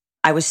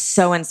I was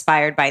so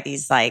inspired by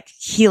these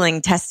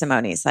healing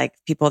testimonies,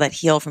 people that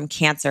heal from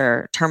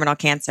cancer, terminal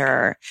cancer,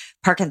 or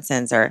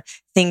Parkinson's, or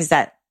things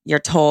that you're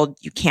told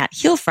you can't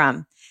heal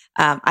from.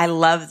 I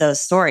love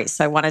those stories.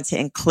 So I wanted to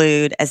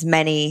include as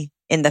many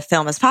in the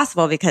film as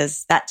possible,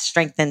 because that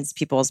strengthens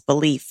people's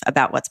belief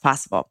about what's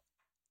possible.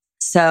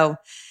 So,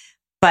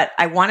 but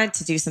I wanted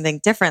to do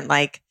something different.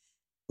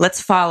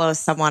 Let's follow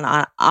someone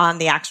on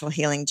the actual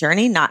healing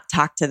journey, not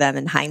talk to them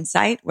in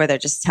hindsight where they're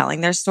just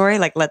telling their story.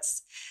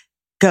 Let's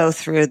go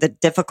through the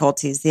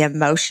difficulties, the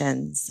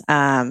emotions,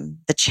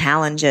 the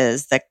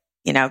challenges, the,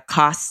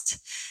 cost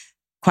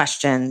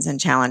questions and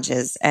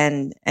challenges,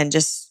 and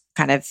just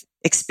kind of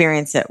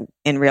experience it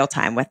in real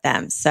time with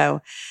them.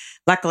 So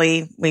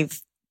luckily we've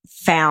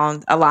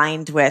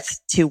aligned with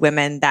 2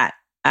 women that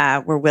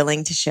were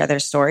willing to share their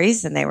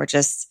stories. And they were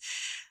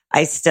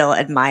I still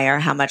admire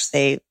how much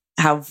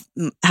how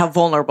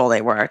vulnerable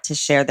they were to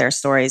share their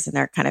stories and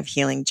their kind of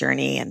healing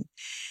journey.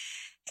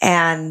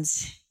 And,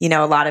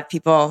 a lot of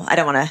people, I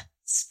don't want to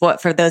spoil,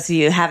 for those of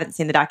you who haven't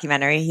seen the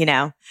documentary,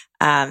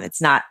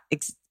 it's not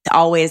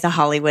always a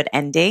Hollywood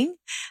ending.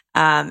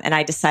 And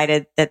I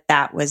decided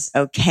that was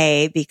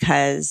okay,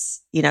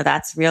 because,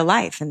 that's real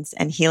life,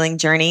 and healing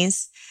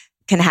journeys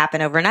can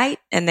happen overnight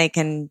and they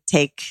can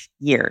take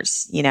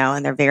years,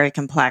 and they're very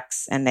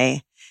complex. And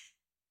they,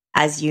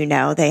 as you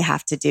know, they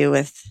have to do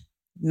with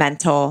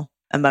mental,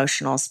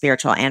 emotional,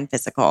 spiritual, and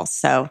physical.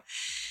 So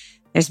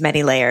there's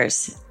many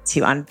layers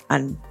to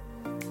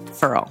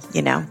unfurl,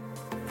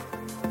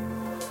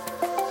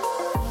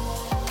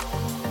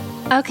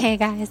 Okay,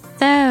 guys.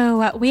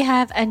 So we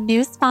have a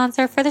new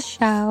sponsor for the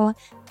show,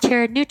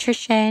 Cured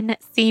Nutrition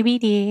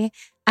CBD.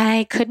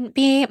 I couldn't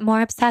be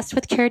more obsessed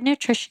with Cured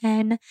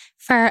Nutrition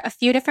for a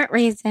few different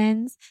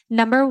reasons.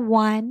 Number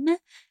one,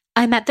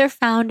 I met their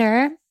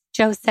founder,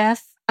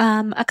 Joseph,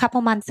 a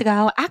couple months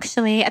ago,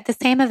 actually at the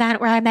same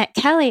event where I met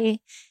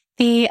Kelly,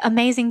 the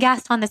amazing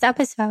guest on this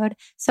episode.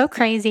 So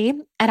crazy,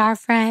 at our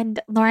friend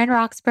Lauren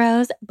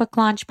Roxborough's book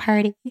launch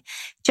party.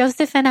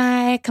 Joseph and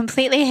I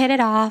completely hit it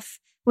off.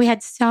 We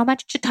had so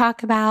much to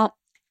talk about,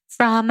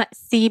 from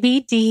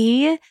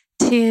CBD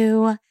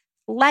to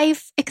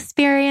life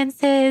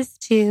experiences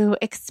to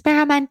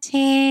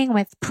experimenting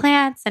with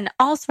plants and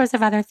all sorts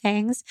of other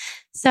things.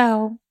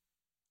 So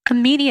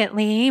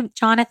immediately,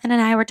 Jonathan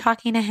and I were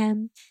talking to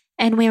him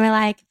and we were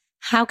like,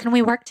 how can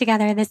we work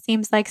together? This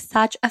seems like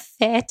such a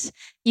fit.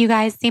 You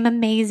guys seem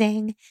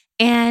amazing.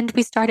 And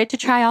we started to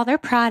try all their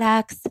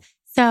products.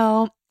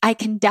 So I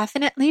can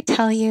definitely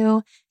tell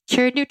you,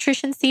 Cured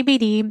Nutrition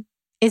CBD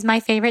is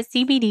my favorite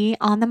CBD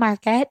on the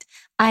market.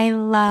 I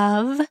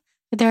love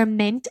their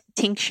mint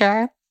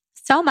tincture.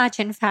 So much,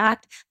 in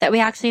fact, that we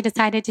actually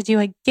decided to do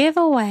a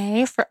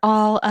giveaway for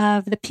all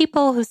of the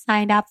people who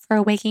signed up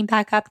for Waking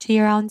Back Up to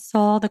Your Own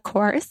Soul, the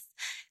course.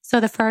 So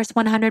the first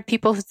 100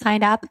 people who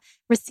signed up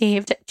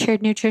received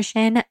Cured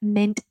Nutrition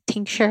mint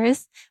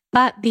tinctures.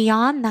 But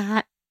beyond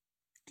that,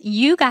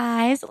 you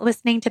guys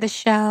listening to the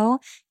show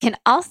can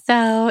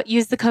also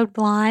use the code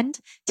BLONDE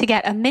to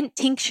get a mint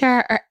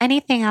tincture or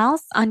anything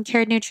else on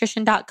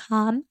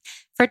curednutrition.com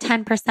for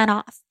 10%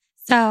 off.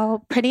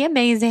 So pretty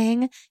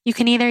amazing. You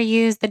can either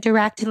use the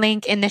direct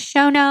link in the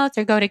show notes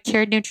or go to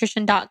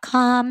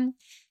curednutrition.com,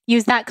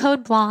 use that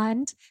code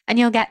BLONDE, and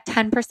you'll get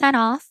 10%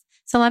 off.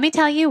 So let me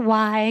tell you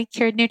why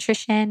Cured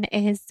Nutrition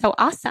is so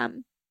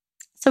awesome.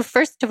 So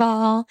first of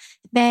all,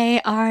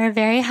 they are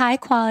very high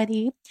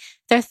quality.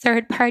 They're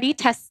third-party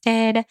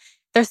tested.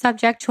 They're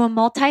subject to a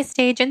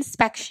multi-stage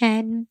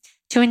inspection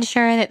to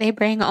ensure that they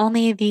bring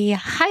only the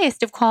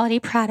highest of quality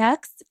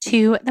products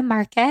to the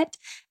market.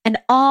 And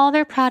all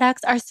their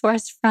products are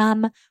sourced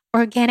from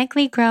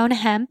organically grown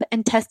hemp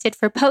and tested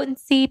for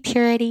potency,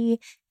 purity,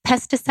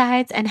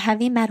 pesticides, and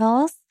heavy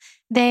metals.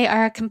 They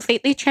are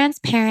completely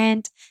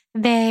transparent.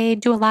 They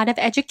do a lot of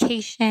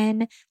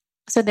education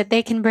so that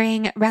they can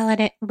bring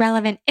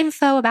relevant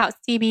info about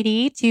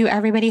CBD to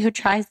everybody who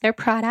tries their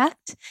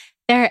product.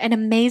 They're an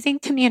amazing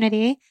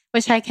community,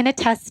 which I can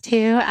attest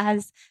to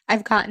as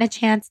I've gotten a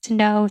chance to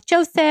know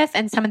Joseph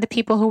and some of the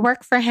people who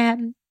work for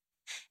him.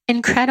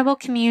 Incredible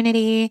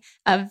community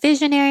of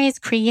visionaries,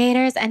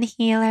 creators, and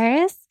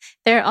healers.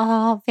 They're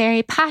all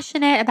very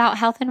passionate about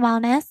health and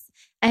wellness.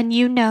 And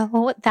you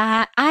know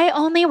that I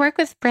only work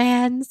with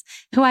brands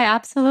who I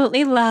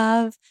absolutely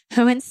love,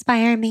 who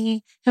inspire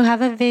me, who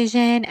have a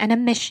vision and a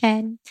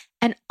mission.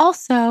 And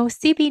also,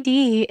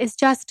 CBD is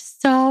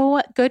just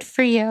so good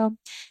for you.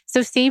 So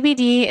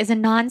CBD is a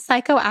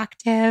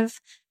non-psychoactive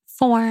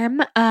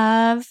form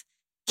of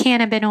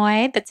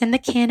cannabinoid that's in the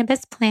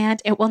cannabis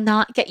plant. It will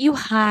not get you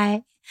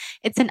high.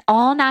 It's an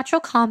all-natural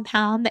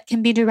compound that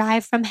can be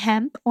derived from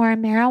hemp or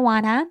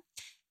marijuana.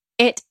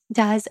 It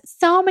does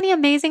so many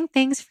amazing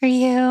things for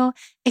you.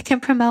 It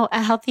can promote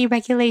a healthy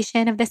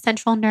regulation of the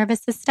central nervous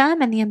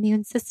system and the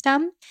immune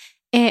system.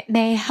 It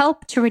may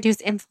help to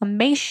reduce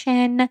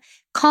inflammation,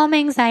 calm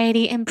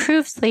anxiety,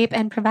 improve sleep,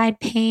 and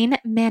provide pain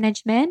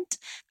management.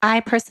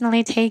 I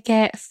personally take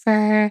it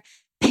for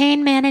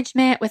pain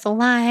management with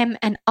Lyme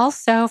and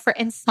also for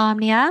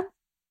insomnia.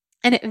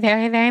 And it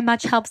very, very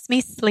much helps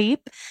me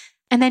sleep.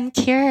 And then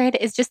Cured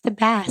is just the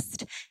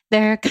best.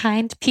 They're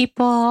kind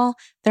people.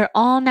 They're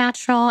all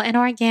natural and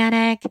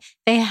organic.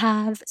 They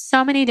have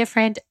so many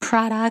different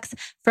products,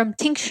 from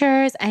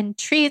tinctures and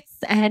treats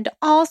and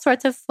all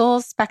sorts of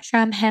full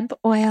spectrum hemp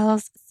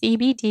oils,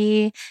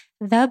 CBD.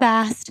 The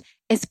best.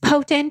 It's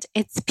potent.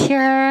 It's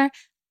pure.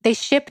 They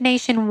ship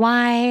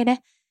nationwide.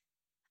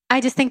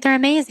 I just think they're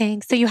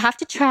amazing. So you have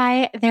to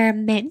try their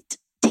mint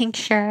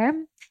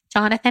tincture.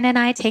 Jonathan and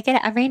I take it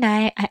every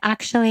night. I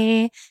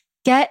actually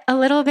get a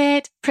little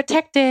bit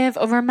protective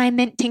over my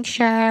mint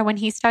tincture when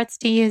he starts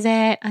to use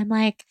it. I'm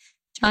like,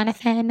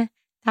 Jonathan,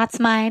 that's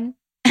mine.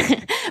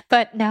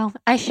 But no,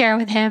 I share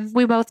with him.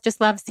 We both just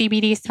love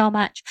CBD so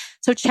much.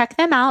 So check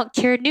them out,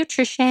 Cured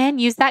Nutrition.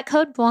 Use that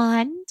code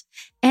BLONDE.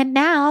 And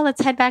now let's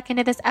head back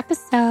into this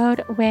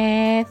episode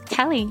with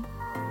Kelly.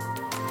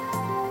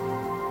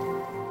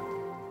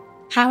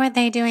 How are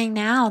they doing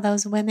now,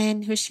 those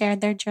women who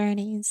shared their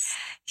journeys?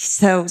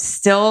 So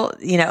still,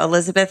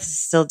 Elizabeth is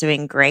still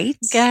doing great.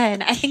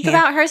 Good. I think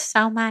about her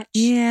so much.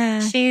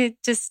 Yeah.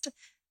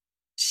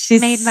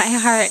 She's made my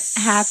heart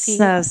happy.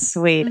 So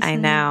sweet. Mm-hmm. I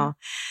know.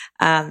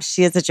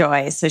 She is a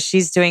joy. So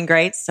she's doing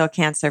great, still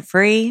cancer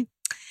free.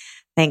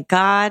 thank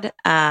God.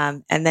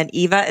 And then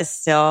Eva is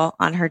still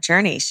on her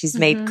journey. She's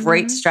made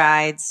great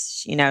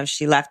strides. You know,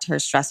 she left her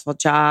stressful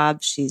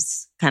job.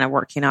 She's kind of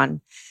working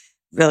on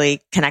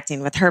really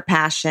connecting with her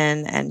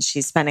passion, and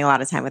she's spending a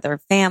lot of time with her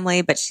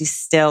family, but she's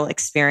still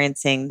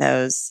experiencing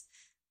those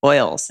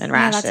boils and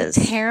rashes. Yeah, that's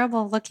a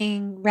terrible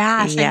looking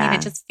rash. Yeah. I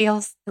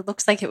mean, it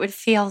looks like it would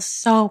feel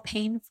so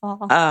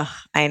painful. Oh,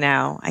 I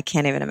know. I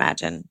can't even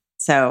imagine.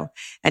 So,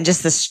 and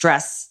just the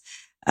stress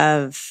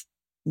of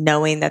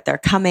knowing that they're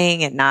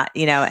coming and not,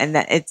 you know, and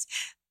that it's,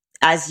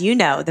 as you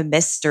know, the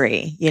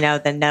mystery, you know,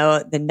 the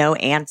no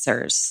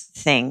answers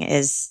thing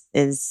is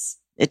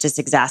it just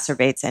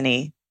exacerbates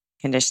any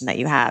condition that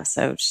you have.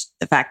 So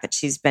the fact that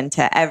she's been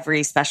to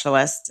every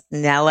specialist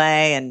in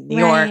LA and New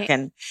York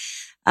and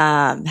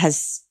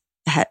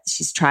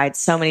she's tried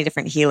so many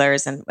different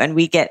healers, and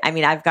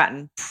I've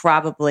gotten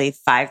probably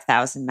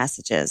 5,000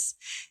 messages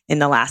in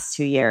the last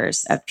 2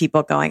 years of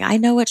people going, I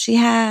know what she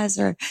has,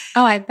 or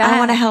I bet I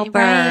want to help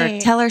her, or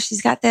tell her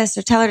she's got this,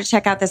 or tell her to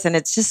check out this. And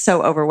it's just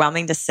so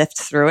overwhelming to sift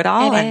through it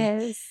all.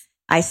 It is.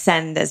 I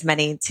send as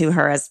many to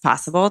her as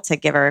possible to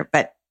give her,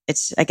 but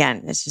it's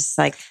just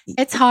like,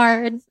 it's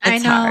hard. I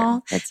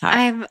know. It's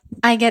hard.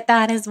 I get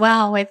that as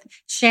well with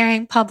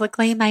sharing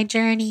publicly my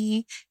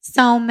journey.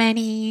 So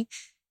many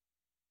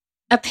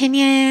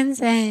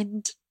opinions,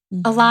 and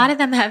a lot of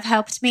them have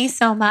helped me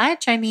so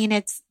much. I mean,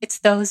 it's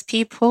those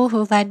people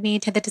who led me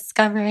to the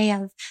discovery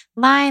of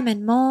Lyme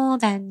and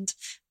mold and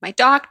my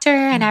doctor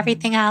and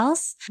everything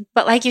else.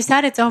 But like you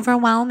said, it's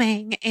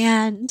overwhelming.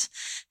 And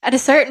at a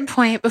certain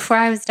point before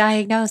I was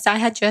diagnosed, I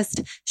had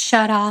just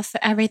shut off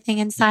everything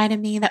inside of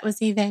me that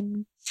was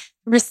even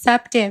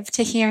receptive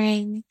to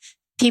hearing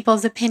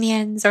people's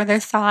opinions or their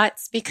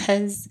thoughts,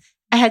 because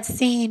I had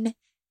seen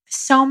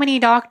so many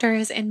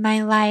doctors in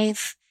my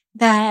life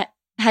that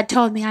had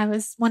told me I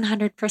was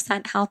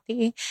 100%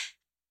 healthy,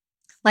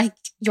 like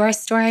your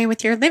story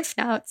with your lymph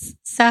nodes.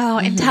 So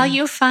until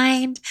you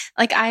find,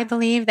 like, I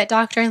believe that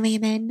Dr.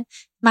 Lehman,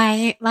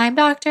 my Lyme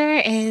doctor,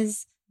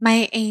 is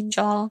my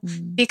angel,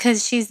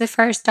 because she's the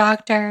first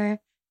doctor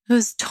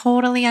who's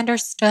totally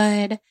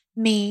understood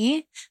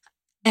me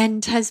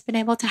and has been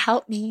able to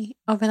help me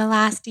over the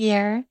last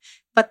year.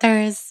 But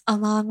there's a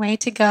long way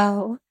to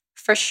go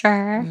for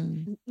sure.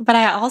 But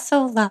I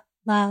also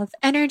love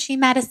energy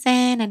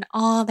medicine and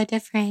all the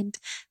different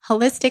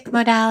holistic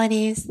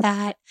modalities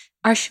that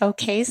are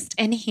showcased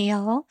in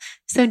Heal.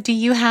 So do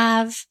you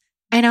have,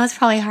 I know it's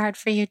probably hard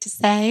for you to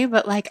say,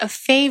 but like a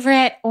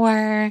favorite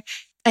or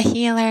a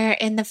healer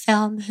in the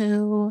film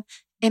who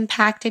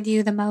impacted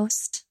you the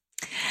most?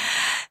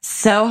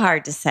 So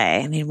hard to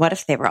say. I mean, what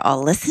if they were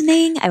all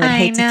listening? I would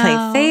hate to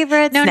play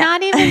favorites. No,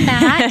 not even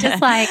that.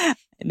 Just like,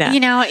 no.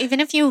 You know, even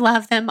if you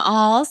love them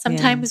all,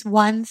 sometimes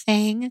one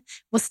thing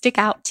will stick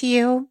out to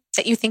you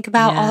that you think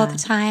about all the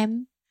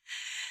time.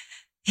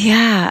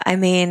 Yeah. I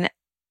mean,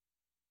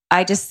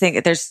 I just think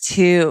I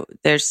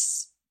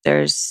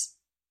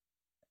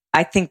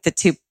think the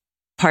two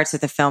parts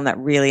of the film that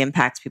really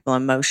impacts people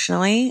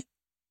emotionally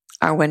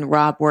are when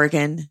Rob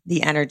Worgan,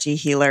 the energy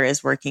healer,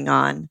 is working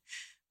on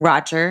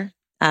Roger,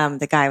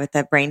 the guy with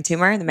the brain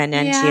tumor, the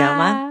meningioma.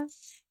 Yeah.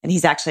 And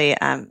he's actually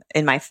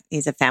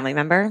he's a family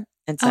member.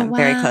 And so I'm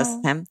very close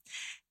with him.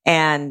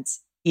 And,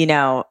 you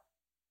know,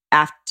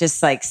 after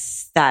just like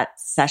that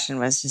session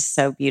was just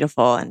so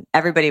beautiful, and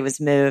everybody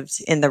was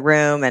moved in the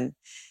room, and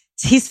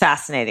he's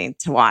fascinating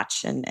to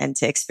watch and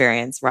to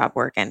experience. Rob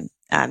Worgan.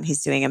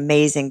 He's doing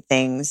amazing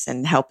things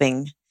and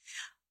helping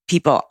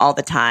people all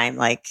the time.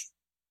 Like,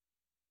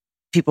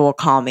 people will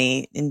call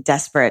me in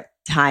desperate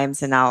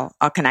times, and I'll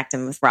connect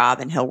them with Rob,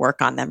 and he'll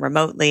work on them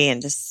remotely,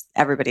 and just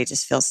everybody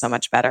just feels so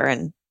much better,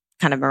 and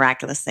kind of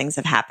miraculous things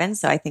have happened.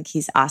 So I think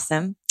he's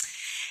awesome.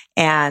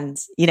 And,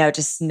 you know,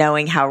 just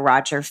knowing how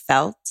Roger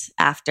felt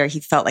after he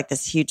felt like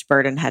this huge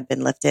burden had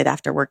been lifted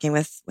after working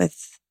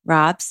with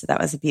Rob. So that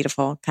was a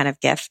beautiful kind of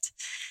gift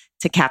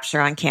to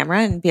capture on camera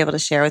and be able to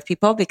share with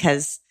people,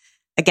 because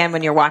again,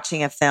 when you're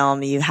watching a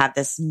film, you have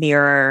this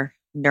mirror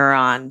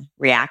neuron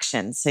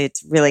reaction. So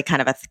it's really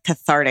kind of a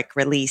cathartic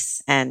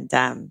release. And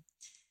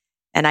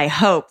I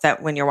hope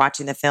that when you're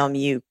watching the film,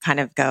 you kind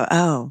of go,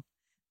 oh,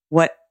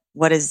 what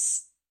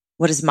is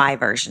my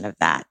version of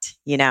that,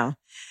 you know?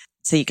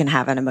 So you can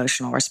have an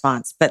emotional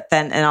response. But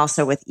then, and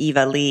also with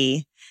Eva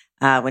Lee,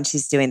 when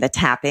she's doing the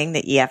tapping,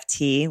 the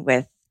EFT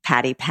with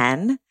Patty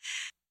Penn,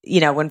 you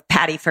know, when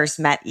Patty first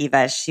met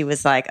Eva, she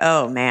was like,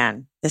 oh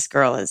man, this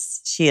girl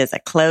she is a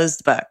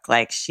closed book.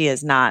 Like, she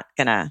is not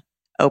going to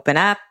open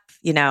up.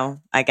 You know,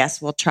 I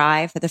guess we'll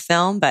try for the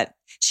film, but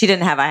she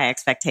didn't have high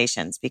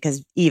expectations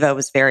because Eva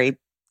was very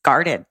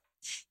guarded.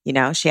 You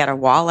know, she had her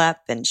wall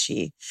up, and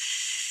she's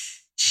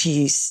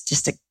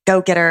just a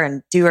go-getter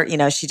and doer. You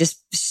know,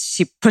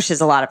 she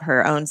pushes a lot of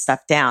her own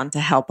stuff down to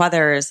help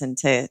others and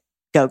to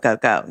go,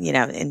 you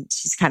know, and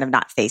she's kind of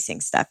not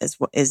facing stuff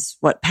is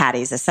what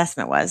Patty's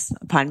assessment was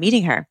upon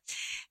meeting her.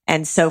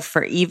 And so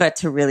for Eva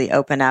to really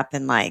open up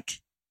and like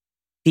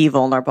be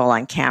vulnerable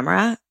on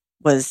camera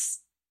was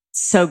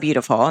so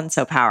beautiful and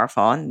so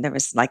powerful. And there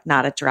was like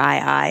not a dry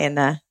eye in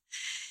the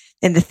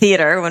in the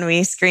theater when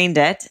we screened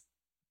it,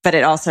 but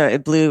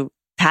it blew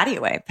Patty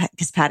away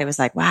because Patty was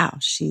like, wow,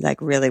 she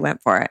like really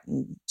went for it.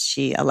 And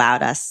she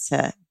allowed us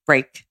to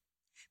break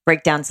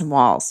down some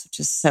walls, which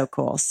is so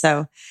cool.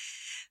 So,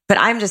 but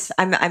I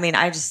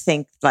just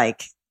think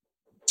like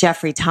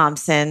Jeffrey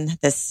Thompson,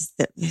 he's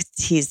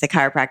the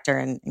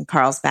chiropractor in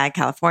Carlsbad,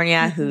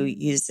 California, who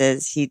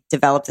he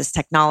developed this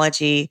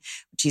technology,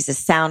 which uses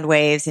sound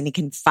waves, and he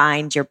can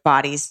find your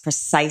body's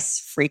precise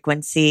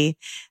frequency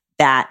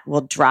that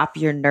will drop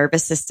your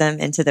nervous system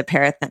into the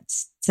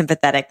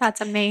parasympathetic.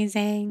 That's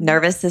amazing.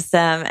 Nervous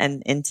system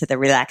and into the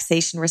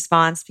relaxation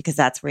response, because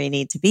that's where you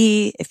need to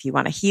be if you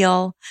want to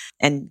heal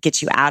and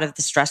get you out of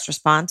the stress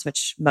response,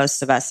 which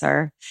most of us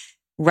are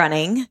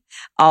running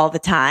all the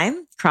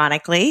time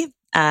chronically.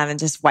 And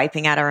just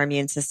wiping out our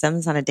immune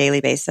systems on a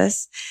daily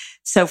basis.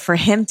 So for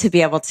him to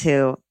be able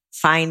to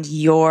find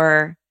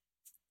your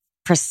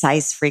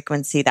precise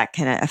frequency that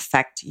can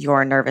affect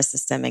your nervous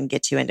system and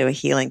get you into a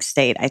healing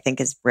state, I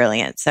think is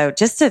brilliant. So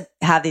just to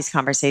have these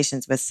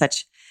conversations with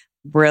such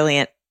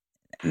brilliant,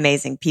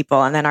 amazing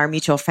people. And then our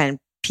mutual friend,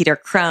 Peter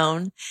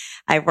Crone,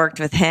 I worked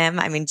with him.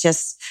 I mean,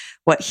 just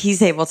what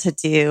he's able to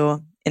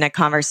do in a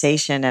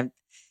conversation,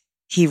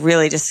 he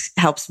really just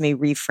helps me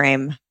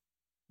reframe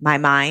my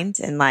mind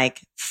and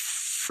like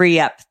free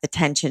up the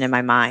tension in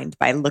my mind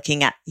by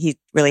he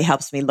really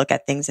helps me look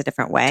at things a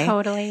different way.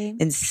 Totally.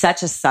 In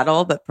such a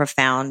subtle but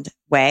profound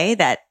way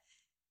that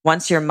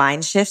once your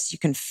mind shifts, you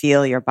can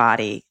feel your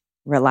body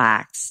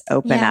relax,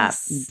 open up,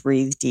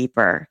 breathe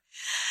deeper.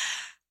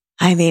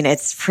 I mean,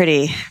 it's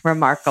pretty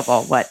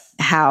remarkable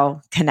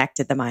how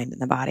connected the mind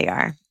and the body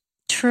are.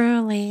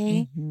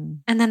 Truly.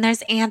 And then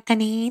there's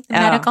Anthony, the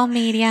medical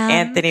medium.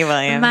 Anthony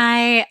Williams.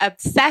 My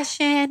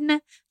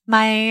obsession.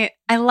 I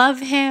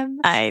love him.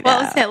 I know.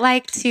 What was it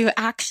like to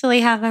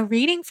actually have a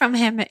reading from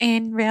him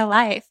in real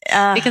life?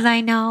 Because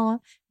I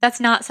know that's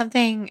not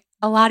something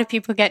a lot of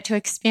people get to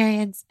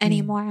experience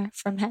anymore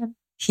from him.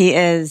 He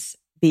is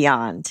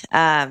beyond.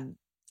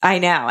 I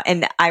know.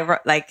 And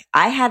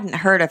I hadn't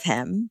heard of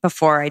him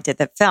before I did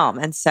the film.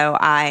 And so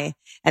and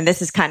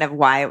this is kind of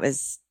why it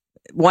was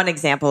one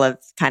example of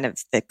kind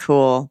of the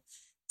cool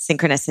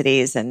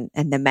synchronicities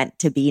and the meant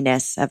to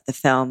be-ness of the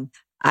film.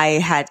 I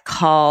had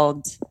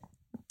called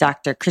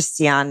Dr.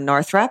 Christiane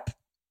Northrup,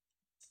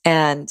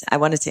 and I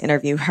wanted to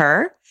interview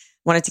her,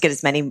 wanted to get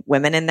as many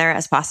women in there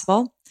as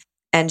possible.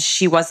 And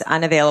she was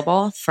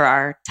unavailable for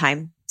our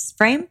time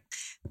frame,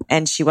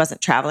 and she wasn't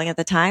traveling at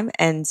the time.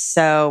 And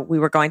so we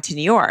were going to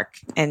New York,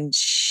 and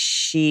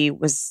she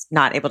was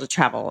not able to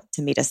travel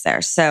to meet us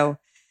there. So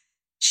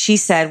she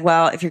said,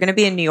 well, if you're going to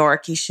be in New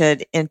York, you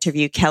should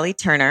interview Kelly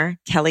Turner,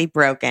 Kelly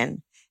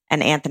Brogan,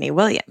 and Anthony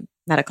William,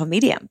 medical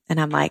medium. And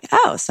I'm like,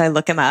 oh, so I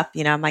look him up,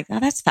 I'm like, oh,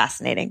 that's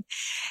fascinating.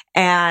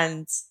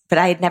 But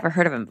I had never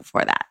heard of him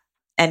before that.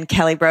 And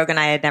Kelly Brogan,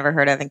 I had never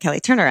heard of, and Kelly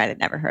Turner, I had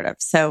never heard of.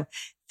 So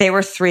they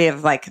were three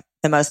of like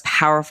the most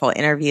powerful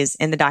interviews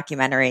in the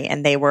documentary.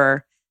 And they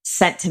were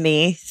sent to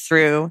me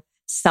through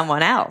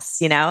someone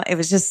else, It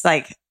was just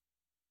like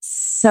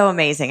so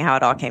amazing how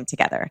it all came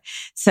together.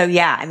 So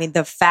yeah, I mean,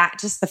 the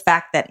fact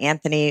that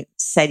Anthony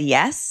said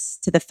yes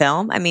to the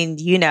film, I mean,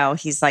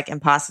 he's like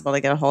impossible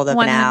to get a hold of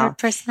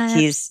 100%. Now.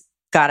 He's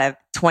got a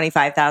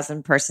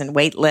 25,000 person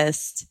wait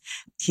list.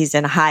 He's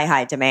in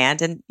high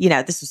demand. And,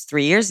 this was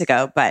 3 years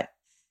ago, but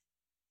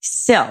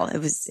still it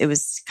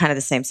was kind of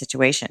the same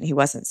situation. He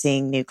wasn't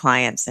seeing new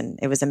clients, and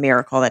it was a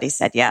miracle that he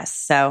said yes.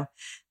 So,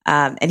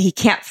 and he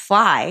can't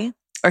fly,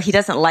 or he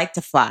doesn't like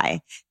to fly,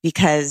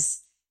 because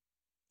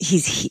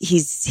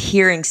he's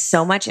hearing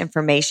so much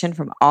information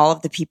from all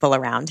of the people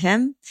around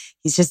him.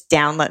 He's just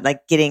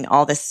getting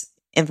all this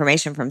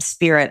information from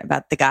spirit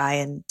about the guy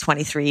in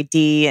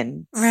 23D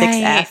and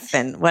 6F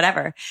and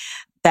whatever,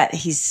 that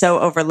he's so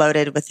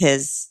overloaded with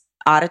his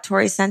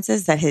auditory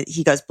senses that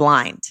he goes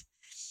blind.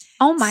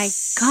 Oh my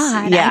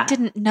God. Yeah. I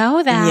didn't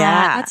know that.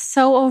 Yeah. That's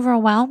so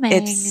overwhelming.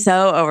 It's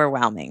so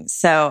overwhelming.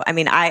 So, I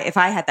mean, if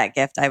I had that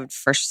gift, I would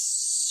for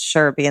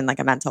sure be in like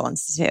a mental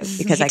institute,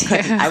 because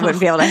I wouldn't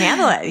be able to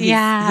handle it. He's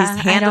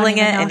handling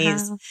it, and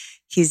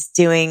he's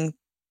doing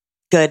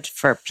good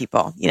for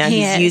people.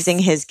 He's using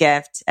his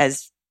gift,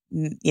 as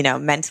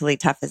mentally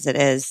tough as it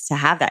is to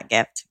have that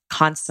gift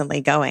constantly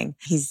going.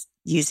 He's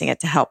using it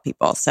to help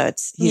people. So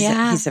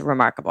he's a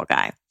remarkable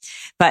guy.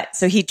 But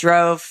so he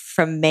drove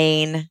from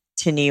Maine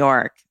to New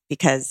York,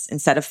 because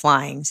instead of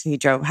flying, so he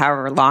drove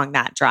however long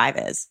that drive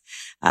is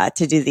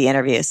to do the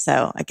interview.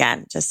 So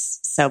again,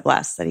 just so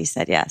blessed that he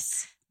said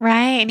yes.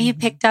 Right. And he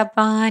picked up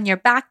on your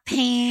back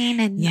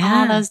pain and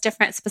all those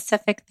different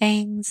specific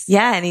things.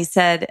 Yeah. And he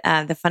said,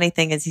 the funny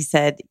thing is, he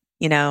said,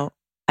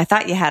 I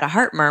thought you had a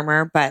heart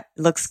murmur, but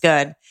it looks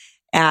good.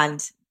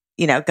 And,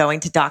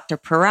 going to Dr.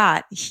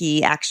 Peratt,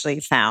 he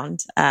actually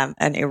found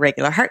an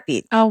irregular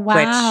heartbeat. Oh,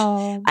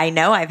 wow. Which I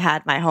know I've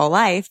had my whole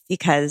life,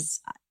 because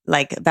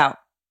like about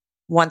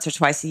once or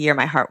twice a year,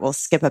 my heart will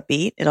skip a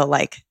beat. It'll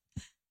like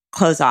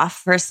close off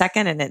for a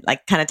second, and it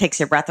like kind of takes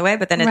your breath away,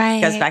 but then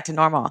it goes back to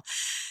normal.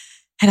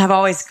 And I've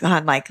always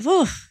gone like,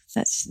 oh,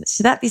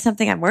 should that be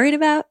something I'm worried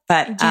about?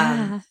 But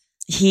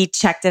he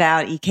checked it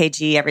out,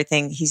 EKG,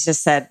 everything. He's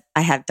just said,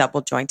 I have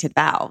double jointed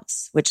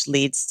valves, which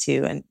leads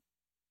to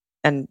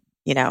a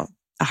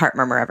heart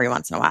murmur every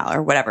once in a while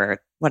or whatever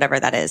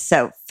that is.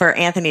 So for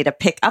Anthony to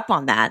pick up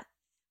on that,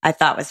 I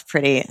thought was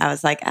pretty, I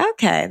was like,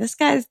 okay, this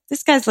guy's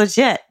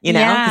legit,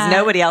 because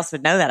nobody else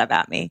would know that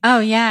about me. Oh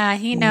yeah.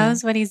 He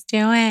knows what he's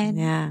doing.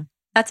 Yeah.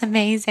 That's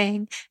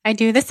amazing. I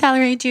do the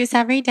celery juice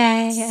every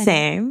day.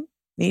 Same.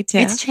 Me too.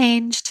 It's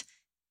changed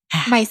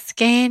my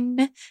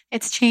skin.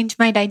 It's changed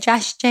my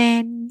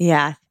digestion.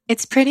 Yeah.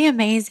 It's pretty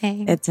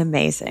amazing. It's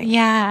amazing.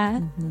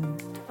 Yeah.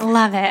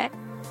 Love it.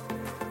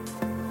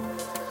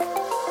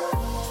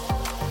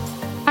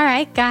 All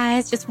right,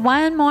 guys, just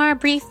one more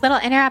brief little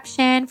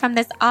interruption from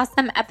this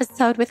awesome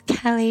episode with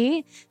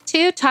Kelly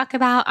to talk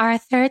about our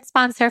third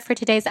sponsor for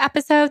today's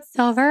episode,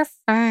 Silver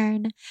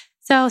Fern.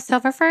 So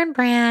Silver Fern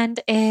brand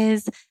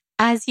is,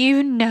 as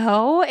you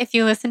know, if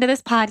you listen to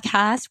this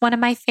podcast, one of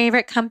my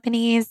favorite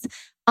companies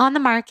on the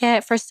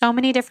market for so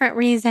many different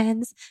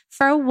reasons.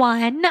 For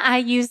one, I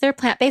use their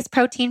plant-based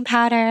protein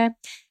powder,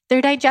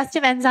 their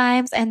digestive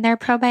enzymes, and their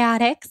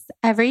probiotics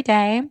every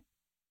day.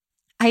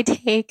 I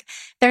take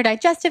their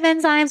digestive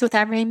enzymes with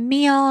every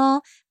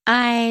meal.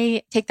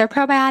 I take their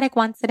probiotic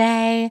once a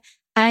day.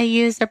 I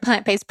use their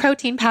plant-based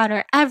protein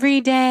powder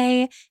every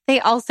day. They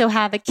also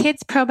have a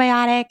kids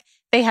probiotic.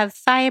 They have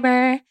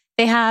fiber.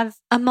 They have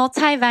a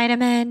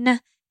multivitamin.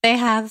 They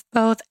have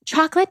both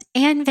chocolate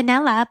and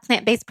vanilla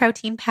plant-based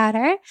protein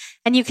powder.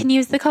 And you can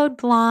use the code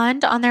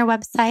BLONDE on their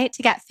website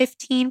to get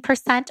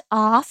 15%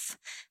 off.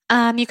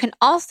 You can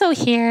also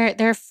hear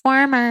their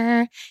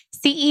former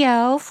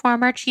CEO,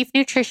 former chief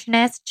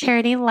nutritionist,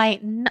 Charity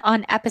Lighton,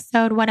 on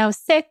episode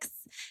 106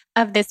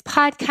 of this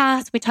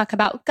podcast. We talk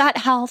about gut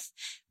health.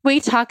 We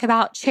talk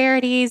about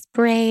Charity's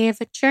brave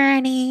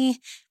journey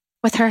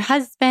with her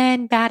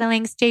husband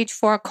battling stage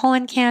 4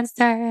 colon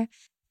cancer.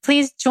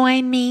 Please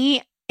join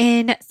me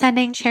in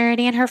sending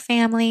Charity and her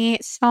family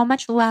so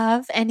much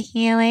love and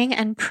healing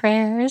and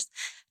prayers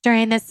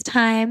during this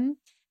time,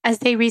 as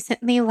they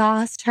recently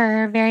lost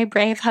her very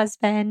brave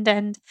husband.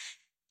 And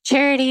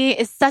Charity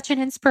is such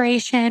an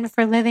inspiration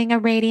for living a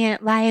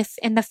radiant life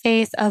in the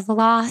face of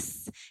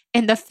loss,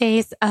 in the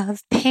face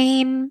of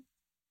pain.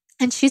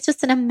 And she's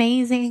just an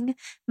amazing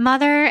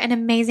mother, an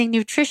amazing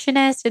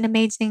nutritionist, an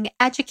amazing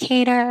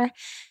educator.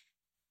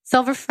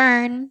 Silver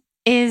Fern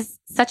is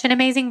such an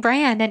amazing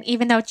brand. And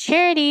even though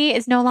Charity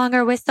is no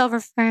longer with Silver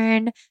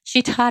Fern,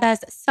 she taught us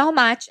so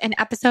much in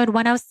episode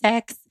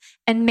 106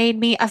 and made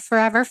me a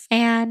forever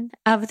fan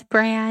of the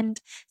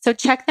brand. So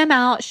check them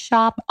out,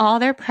 shop all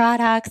their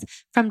products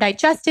from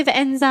digestive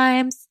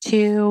enzymes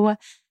to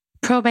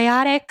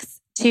probiotics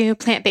to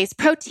plant-based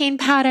protein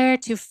powder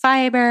to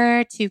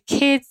fiber to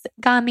kids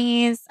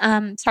gummies,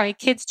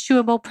 kids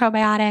chewable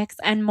probiotics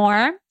and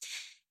more.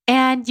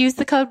 And use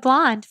the code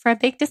BLONDE for a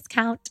big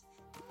discount.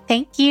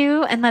 Thank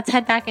you. And let's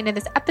head back into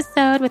this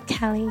episode with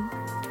Kelly.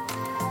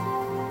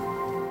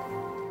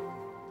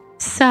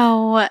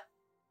 So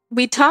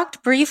we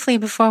talked briefly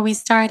before we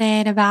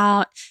started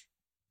about,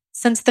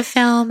 since the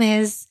film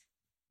is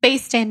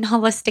based in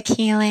holistic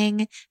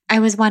healing, I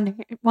was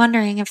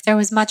wondering if there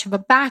was much of a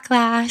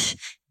backlash,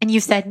 and you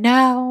said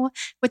no,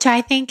 which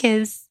I think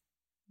is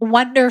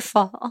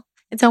wonderful.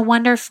 It's a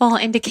wonderful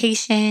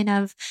indication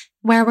of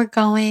where we're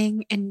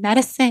going in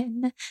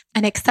medicine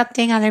and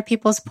accepting other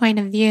people's point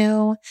of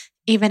view,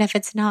 even if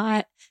it's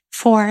not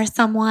for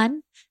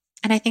someone.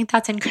 And I think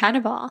that's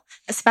incredible,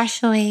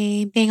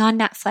 especially being on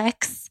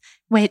Netflix,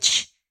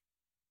 which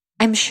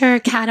I'm sure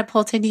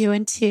catapulted you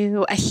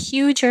into a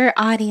huger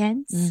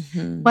audience.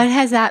 Mm-hmm. What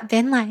has that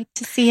been like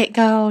to see it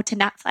go to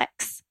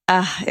Netflix?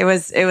 It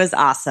was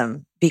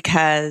awesome,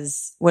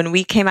 because when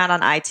we came out on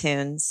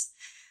iTunes,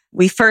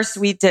 we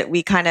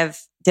kind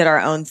of did our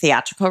own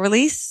theatrical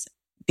release,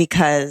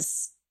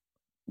 because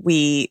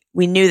we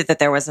knew that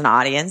there was an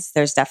audience.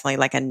 There's definitely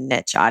like a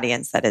niche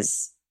audience that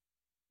is,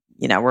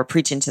 we're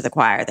preaching to the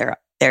choir.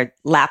 They're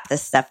lap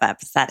this stuff up.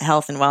 It's that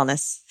health and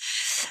wellness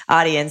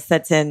audience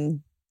that's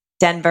in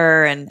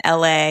Denver and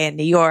LA and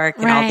New York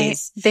and all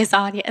these. This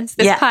audience,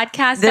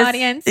 podcast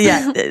audience.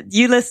 Yeah.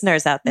 You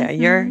listeners out there,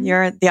 mm-hmm.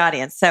 you're the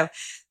audience. So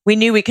we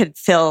knew we could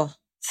fill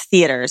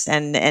theaters.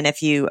 And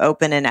if you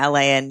open in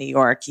LA and New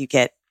York, you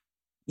get,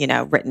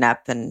 written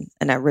up in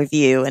a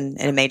review and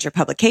in a major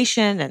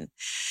publication. And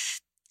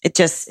it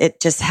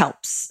just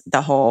helps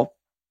the whole,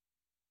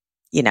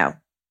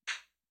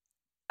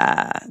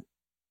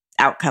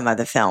 outcome of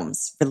the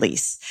film's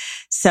release.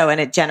 So, and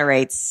it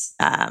generates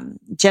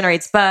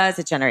buzz,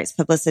 it generates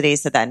publicity.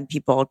 So then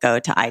people go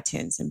to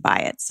iTunes and buy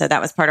it. So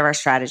that was part of our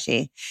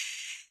strategy.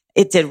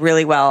 It did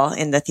really well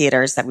in the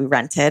theaters that we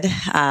rented,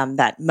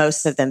 that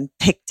most of them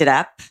picked it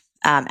up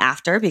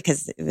after,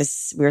 because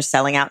we were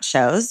selling out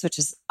shows, which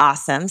is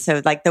awesome.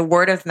 So like the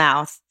word of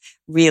mouth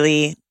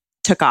really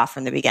took off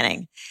from the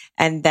beginning.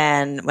 And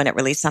then when it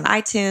released on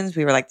iTunes,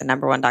 we were like the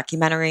 #1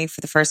 documentary for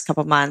the first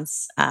couple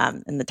months,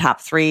 in the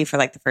top 3 for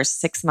like the first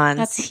 6 months.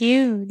 That's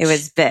huge. It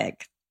was big.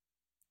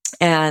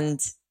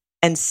 And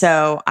And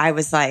so I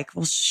was like,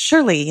 well,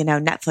 surely,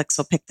 Netflix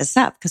will pick this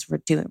up because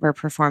we're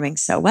performing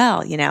so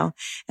well, and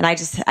I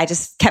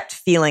just kept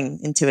feeling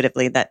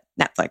intuitively that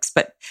Netflix,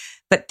 but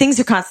things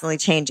are constantly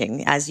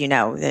changing, as you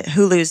know.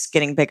 Hulu's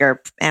getting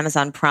bigger,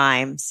 Amazon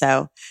Prime.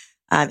 So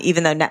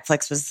even though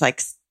Netflix was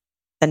like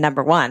the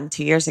number one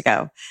 2 years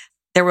ago,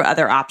 there were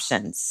other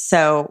options.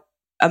 So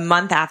a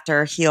month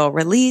after Heal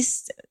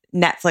released,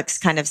 Netflix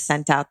kind of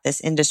sent out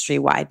this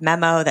industry-wide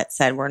memo that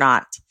said, we're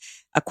not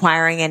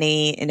acquiring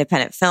any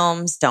independent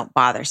films, don't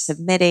bother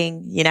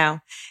submitting,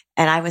 And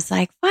I was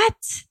like, what?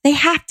 They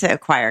have to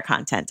acquire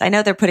content. I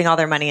know they're putting all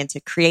their money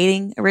into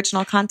creating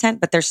original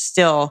content, but they're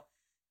still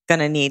going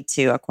to need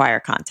to acquire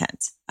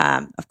content,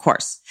 of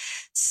course.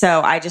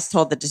 So I just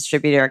told the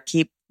distributor,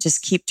 keep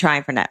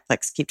trying for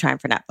Netflix, keep trying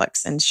for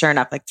Netflix. And sure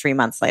enough, like 3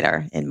 months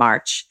later in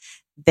March,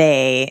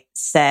 they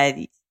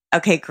said,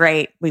 okay,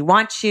 great. We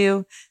want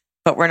you,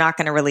 but we're not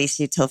going to release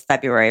you till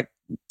February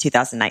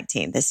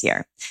 2019 this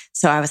year.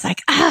 So I was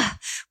like,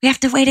 we have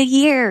to wait a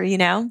year,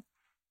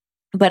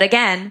 But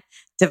again,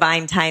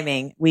 divine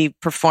timing. We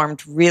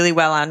performed really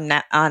well on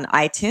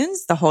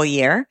iTunes the whole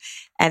year.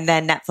 And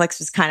then Netflix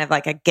was kind of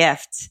like a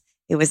gift.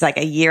 It was like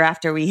a year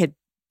after we had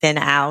been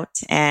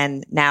out,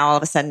 and now all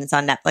of a sudden it's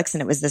on Netflix,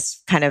 and it was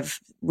this kind of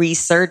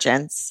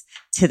resurgence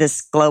to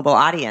this global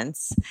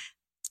audience.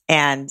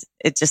 And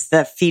it just,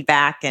 the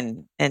feedback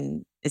and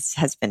it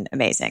has been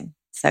amazing.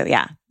 So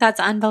yeah. That's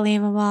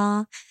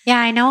unbelievable. Yeah,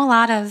 I know a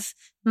lot of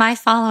my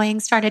following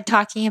started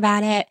talking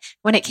about it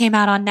when it came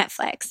out on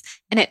Netflix.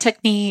 And it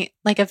took me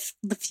like a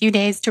few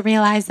days to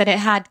realize that it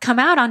had come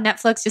out on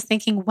Netflix, just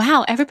thinking,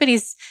 wow,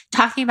 everybody's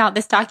talking about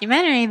this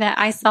documentary that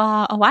I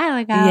saw a while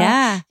ago.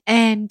 Yeah.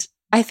 And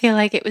I feel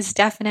like it was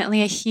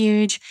definitely a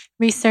huge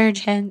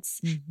resurgence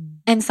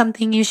and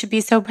something you should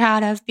be so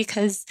proud of,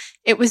 because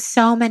it was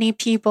so many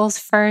people's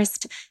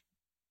first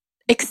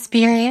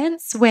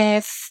experience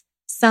with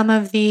some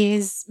of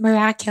these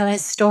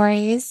miraculous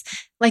stories,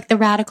 like the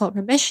radical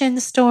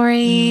remission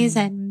stories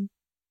and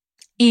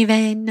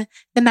even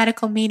the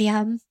medical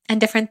medium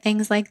and different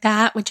things like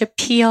that, which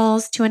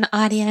appeals to an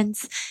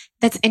audience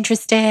that's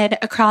interested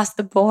across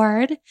the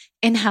board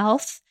in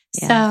health.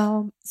 Yeah.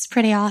 So it's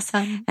pretty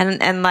awesome.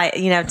 And like,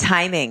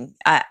 timing,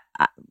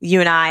 you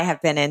and I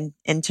have been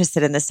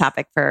interested in this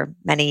topic for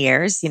many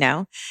years,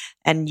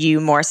 and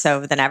you more so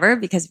than ever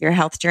because of your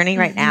health journey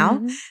right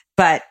now.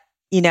 But,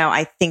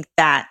 I think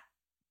that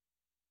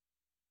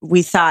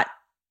we thought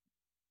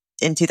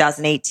in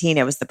 2018,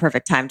 it was the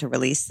perfect time to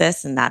release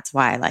this. And that's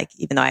why,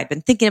 even though I had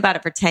been thinking about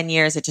it for 10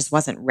 years, it just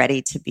wasn't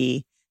ready to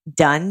be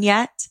done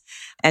yet.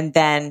 And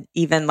then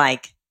even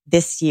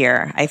this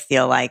year, I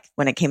feel like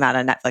when it came out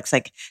on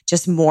Netflix,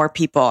 just more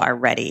people are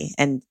ready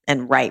and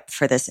ripe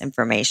for this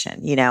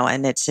information,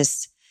 and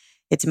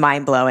it's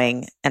mind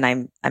blowing.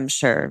 And I'm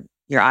sure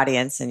your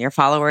audience and your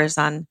followers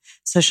on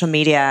social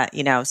media,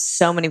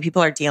 so many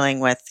people are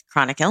dealing with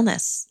chronic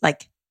illness,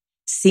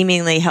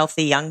 seemingly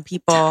healthy young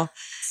people.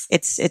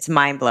 It's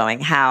mind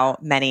blowing how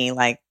many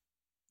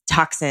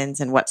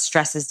toxins and what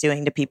stress is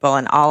doing to people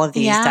and all of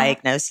these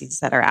diagnoses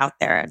that are out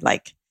there.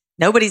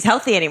 Nobody's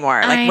healthy anymore.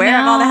 Where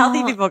have all the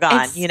healthy people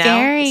gone? It's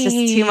scary. It's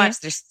just too much.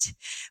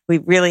 We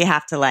really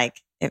have to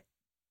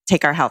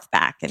take our health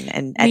back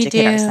and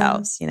educate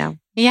ourselves,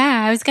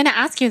 Yeah. I was going to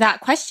ask you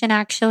that question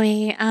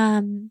actually.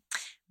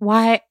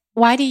 Why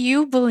do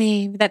you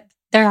believe that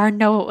there are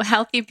no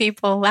healthy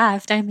people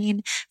left? I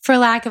mean, for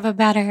lack of a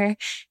better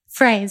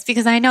phrase,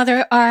 because I know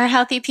there are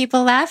healthy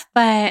people left,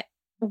 but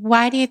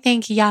why do you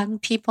think young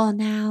people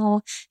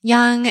now,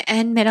 young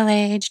and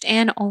middle-aged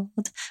and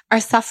old, are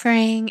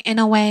suffering in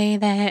a way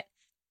that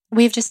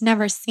we've just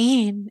never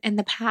seen in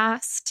the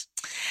past?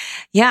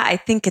 Yeah, I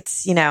think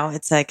it's,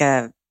 it's like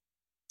a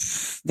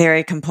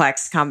very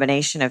complex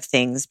combination of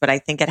things, but I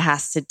think it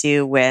has to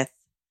do with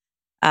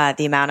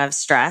the amount of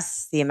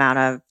stress, the amount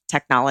of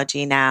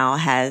technology now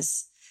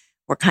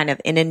we're kind of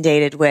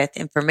inundated with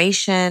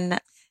information,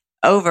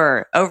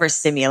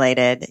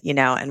 overstimulated,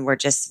 and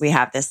we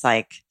have this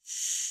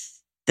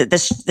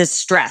the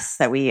stress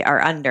that we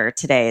are under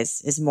today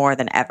is more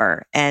than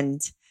ever.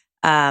 And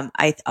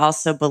I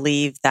also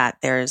believe that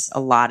there's a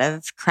lot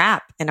of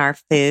crap in our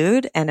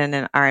food and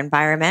in our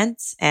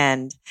environment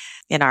and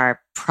in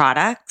our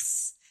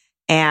products.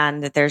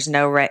 And there's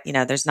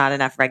there's not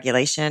enough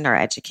regulation or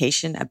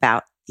education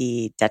about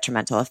the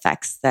detrimental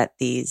effects that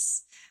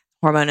these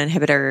hormone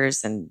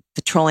inhibitors and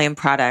petroleum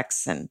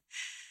products and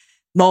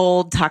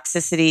mold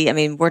toxicity. I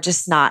mean, we're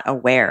just not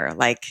aware,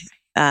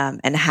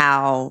 and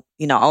how,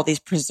 all these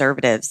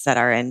preservatives that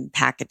are in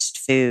packaged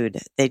food,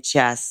 they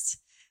just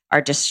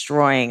are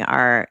destroying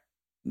our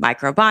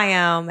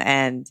microbiome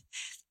and,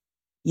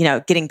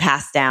 getting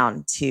passed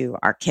down to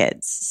our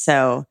kids.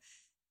 So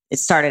it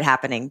started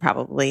happening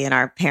probably in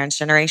our parents'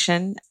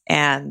 generation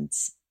and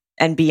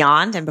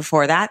beyond. And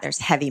before that, there's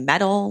heavy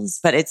metals,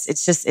 but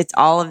it's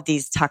all of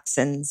these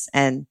toxins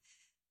and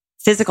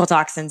physical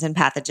toxins and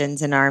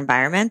pathogens in our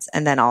environments.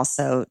 And then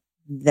also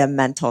the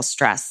mental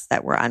stress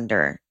that we're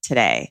under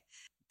today.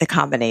 The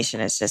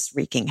combination is just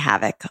wreaking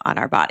havoc on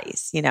our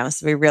bodies,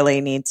 So we really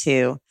need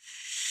to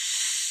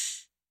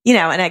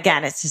and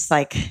again, it's just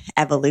like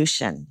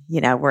evolution.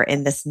 We're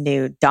in this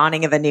new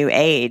dawning of a new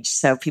age.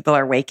 So people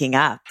are waking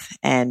up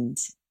and,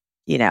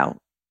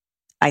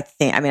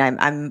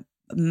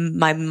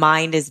 my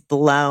mind is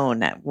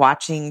blown at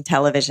watching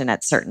television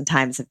at certain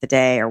times of the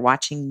day or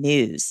watching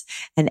news,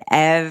 and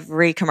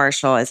every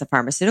commercial is a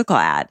pharmaceutical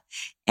ad.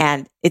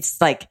 And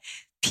it's like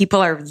people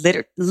are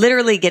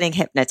literally getting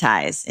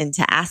hypnotized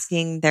into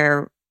asking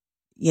their,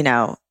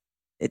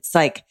 it's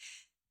like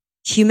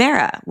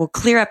Humira will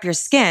clear up your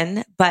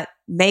skin, but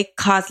may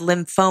cause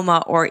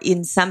lymphoma or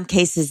in some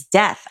cases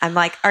death. I'm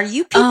like, are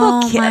you people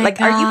are you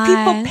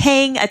people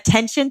paying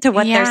attention to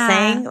what they're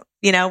saying?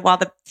 While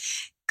the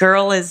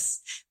girl is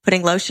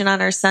putting lotion on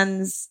her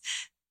son's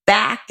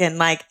back and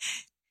like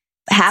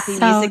happy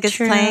music is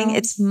playing.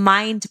 It's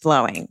mind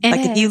blowing.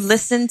 If you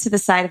listen to the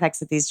side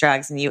effects of these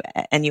drugs and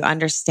you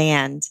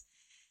understand.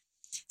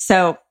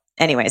 So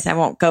anyways, I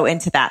won't go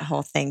into that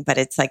whole thing, but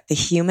it's like the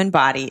human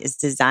body is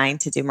designed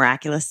to do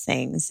miraculous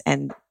things.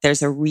 And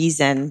there's a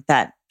reason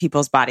that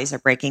people's bodies are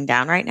breaking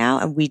down right now.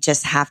 And we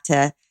just have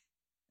to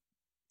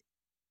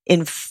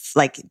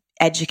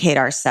educate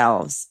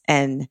ourselves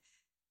and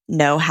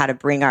know how to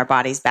bring our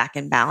bodies back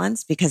in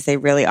balance, because they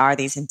really are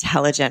these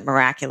intelligent,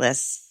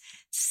 miraculous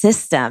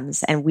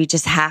systems. And we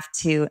just have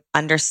to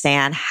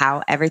understand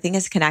how everything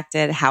is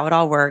connected, how it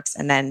all works,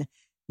 and then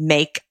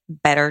make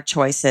better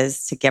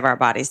choices to give our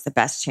bodies the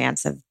best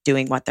chance of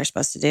doing what they're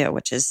supposed to do,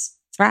 which is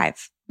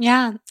thrive.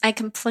 Yeah, I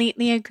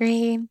completely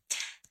agree.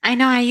 I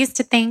know I used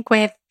to think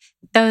with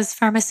those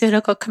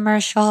pharmaceutical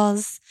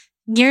commercials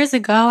years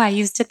ago, I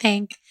used to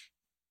think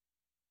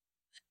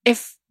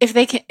if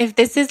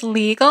this is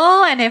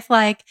legal and if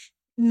like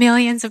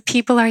millions of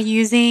people are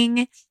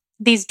using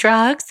these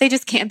drugs, they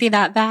just can't be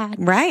that bad.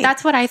 Right.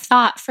 That's what I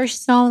thought for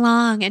so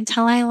long,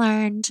 until I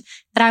learned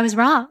that I was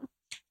wrong.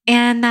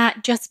 And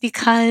that just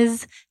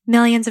because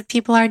millions of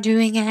people are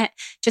doing it,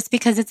 just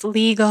because it's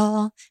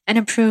legal and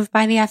approved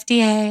by the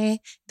FDA,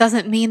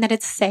 doesn't mean that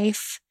it's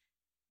safe.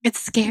 It's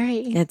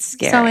scary. It's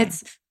scary. So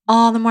it's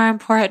all the more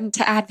important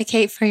to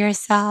advocate for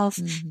yourself,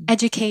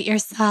 educate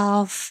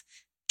yourself,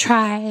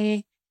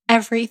 try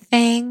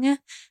everything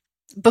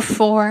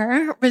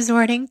before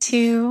resorting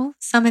to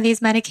some of these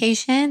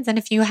medications. And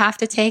if you have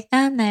to take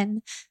them,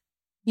 then,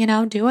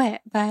 do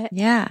it. But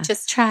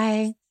just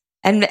try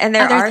and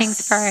there other are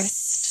things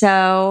first.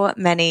 So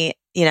many,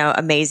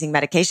 amazing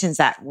medications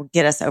that will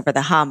get us over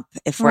the hump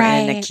if we're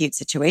in an acute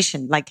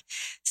situation, like,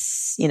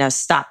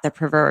 stop the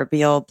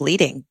proverbial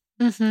bleeding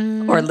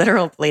or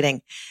literal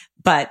bleeding.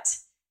 But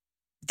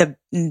the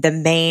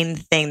main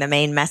thing, the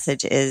main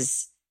message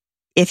is,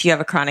 if you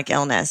have a chronic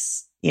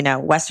illness,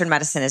 Western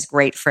medicine is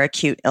great for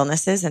acute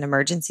illnesses and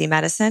emergency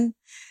medicine.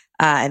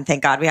 And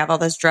thank God we have all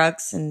those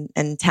drugs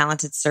and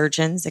talented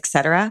surgeons, et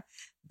cetera.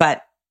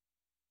 But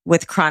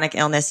with chronic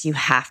illness, you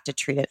have to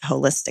treat it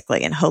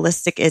holistically. And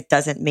holistic, it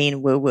doesn't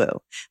mean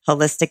woo-woo.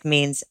 Holistic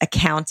means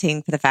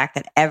accounting for the fact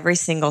that every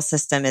single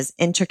system is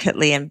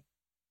intricately and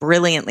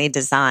brilliantly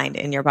designed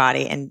in your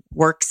body and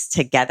works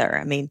together.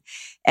 I mean,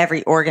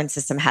 every organ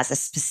system has a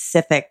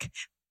specific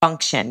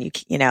function.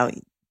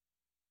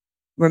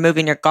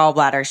 Removing your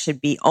gallbladder should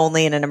be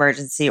only in an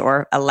emergency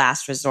or a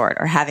last resort,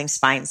 or having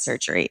spine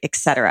surgery, et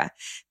cetera.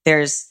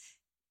 Because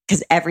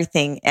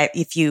everything,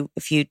 if you,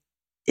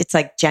 it's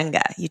like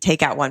Jenga, you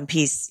take out one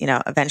piece,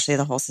 eventually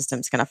the whole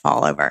system's going to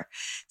fall over.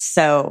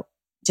 So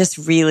just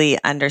really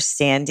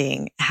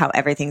understanding how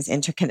everything's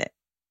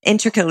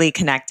intricately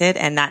connected.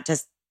 And that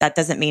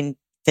doesn't mean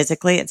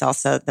physically, it's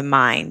also the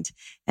mind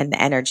and the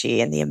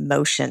energy and the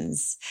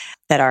emotions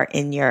that are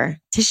in your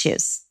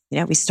tissues.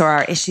 We store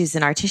our issues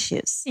in our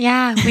tissues.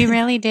 Yeah, we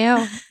really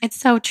do. It's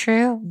so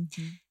true.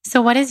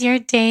 So what does your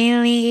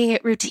daily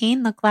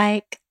routine look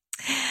like?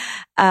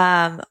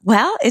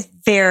 Well, it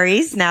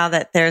varies now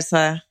that there's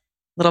a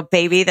little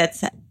baby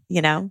that's,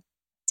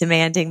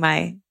 demanding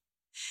my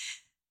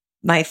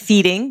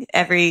feeding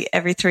every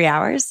 3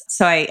 hours.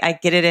 So I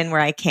get it in where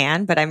I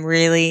can, but I'm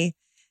really,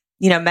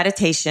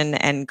 meditation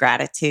and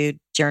gratitude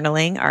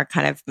journaling are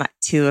kind of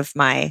two of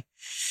my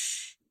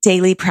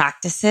daily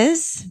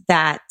practices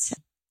that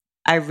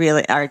I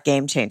really are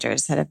game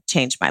changers that have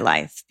changed my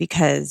life,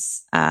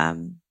 because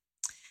I'm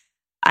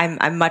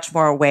much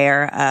more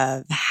aware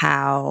of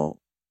how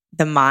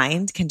the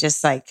mind can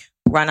just like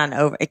run on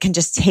over. It can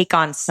just take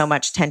on so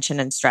much tension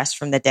and stress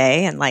from the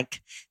day. And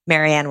like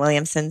Marianne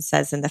Williamson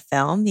says in the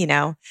film,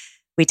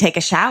 we take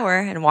a shower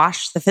and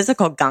wash the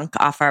physical gunk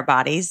off our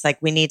bodies. Like,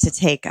 we need to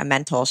take a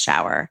mental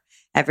shower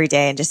every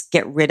day and just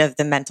get rid of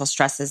the mental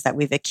stresses that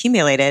we've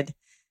accumulated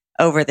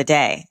over the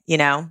day,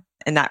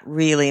 and that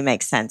really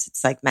makes sense.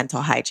 It's like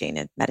mental hygiene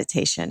and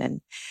meditation,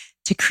 and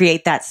to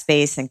create that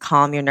space and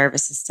calm your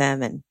nervous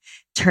system and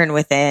turn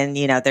within,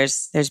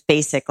 there's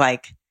basic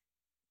like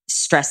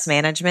stress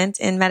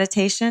management in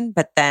meditation,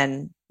 but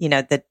then,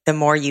 the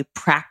more you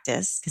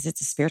practice, because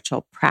it's a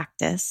spiritual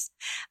practice,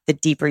 the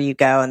deeper you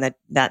go, and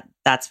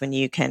that's when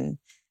you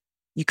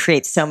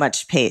create so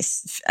much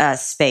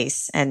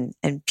space and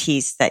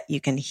peace that you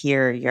can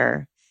hear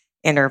your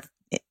inner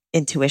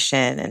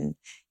intuition and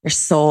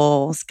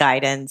soul's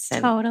guidance,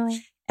 and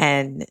Totally.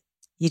 and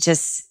you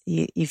just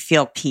you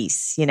feel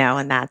peace,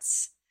 and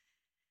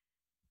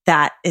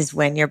that is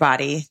when your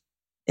body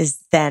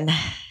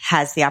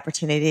has the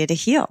opportunity to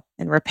heal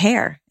and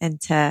repair and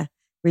to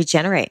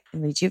regenerate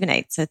and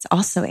rejuvenate. So it's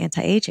also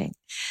anti-aging.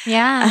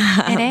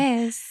 Yeah, it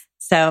is.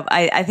 So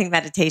I think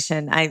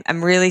meditation,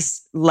 I'm really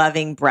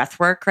loving breath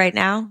work right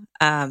now.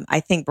 I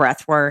think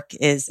breath work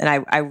is, and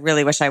I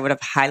really wish I would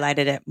have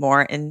highlighted it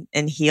more in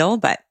Heal,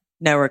 but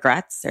no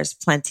regrets. There's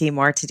plenty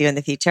more to do in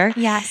the future.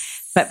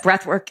 Yes. But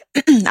breath work,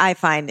 I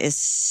find, is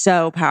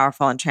so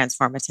powerful and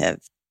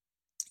transformative.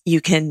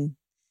 You can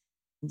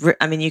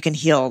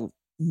heal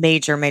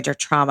major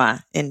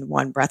trauma in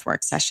one breath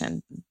work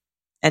session.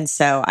 And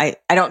so I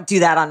don't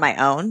do that on my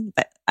own,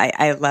 but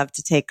I love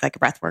to take like a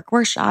breath work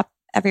workshop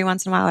every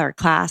once in a while, or a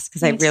class,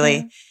 because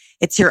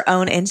it's your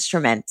own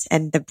instrument,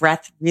 and the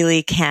breath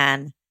really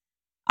can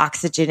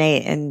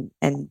oxygenate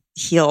and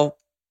heal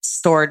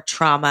stored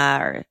trauma,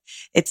 or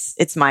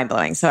it's mind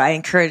blowing. So I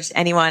encourage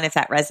anyone, if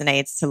that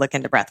resonates, to look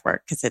into breath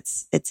work, because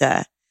it's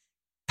a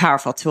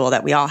powerful tool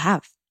that we all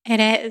have.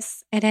 It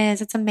is.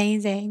 It's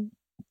amazing.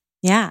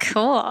 Yeah.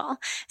 Cool.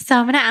 So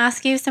I'm going to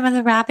ask you some of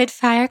the rapid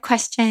fire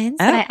questions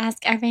that I ask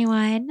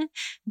everyone.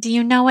 Do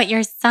you know what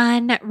your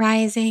sun,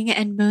 rising,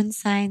 and moon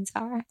signs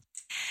are?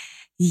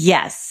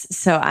 Yes.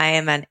 So I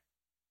am an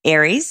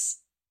Aries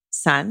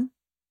sun,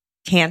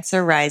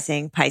 Cancer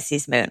rising,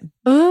 Pisces moon.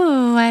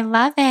 Ooh, I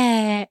love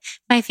it.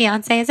 My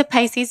fiance is a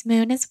Pisces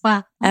moon as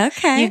well.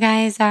 Okay. You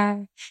guys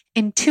are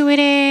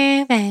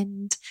intuitive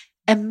and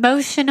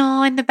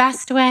emotional in the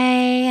best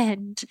way,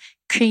 and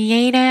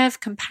creative,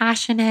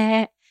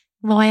 compassionate,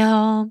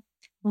 loyal.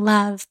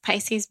 Love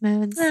Pisces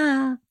moons.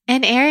 And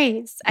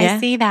Aries. Yeah. I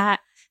see that.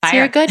 Fire. So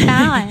you're a good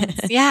balance.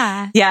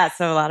 Yeah. Yeah.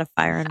 So a lot of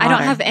fire and water. I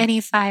don't have any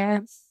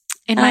fire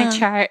in my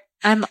chart.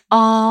 I'm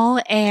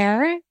all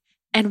air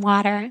and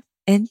water.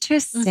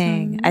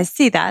 Interesting. I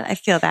see that. I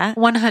feel that.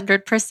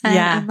 100%.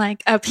 Yeah. I'm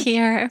like up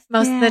here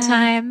most of the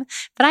time,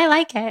 but I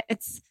like it.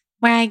 It's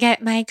where I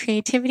get my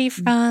creativity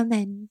from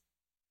and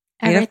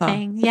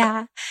everything. Beautiful.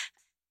 Yeah.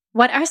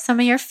 What are some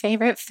of your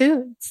favorite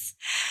foods?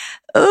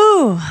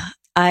 Ooh,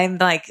 I'm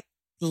like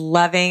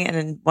loving,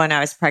 and when I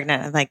was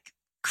pregnant, I'm like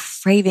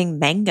craving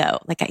mango.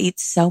 Like I eat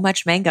so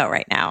much mango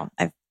right now.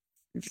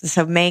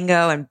 So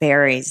mango and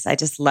berries. I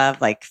just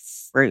love like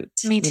fruit.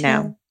 Me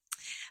too.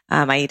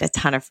 I eat a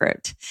ton of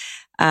fruit.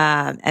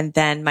 And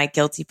then my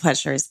guilty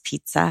pleasure is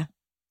pizza.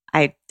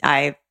 I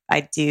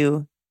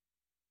do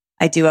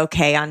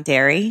okay on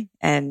dairy,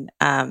 and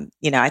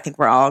I think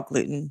we're all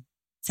gluten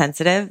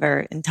sensitive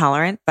or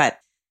intolerant, but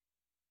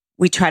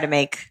we try to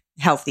make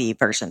healthy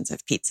versions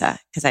of pizza,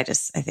 because I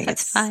think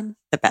it's fun.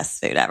 The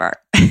best food ever.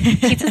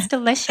 Pizza's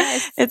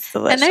delicious. It's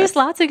delicious. And there's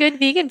lots of good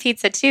vegan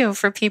pizza too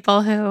for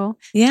people who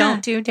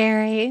don't do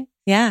dairy.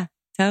 Yeah,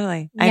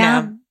 totally. I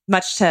know.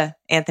 Much to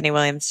Anthony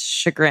Williams'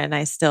 chagrin,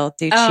 I still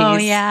do cheese. Oh,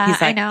 yeah.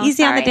 He's like, I know.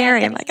 Easy on the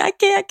dairy. I'm like, I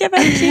can't give up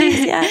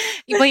cheese yet.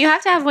 Well, you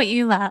have to have what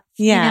you love.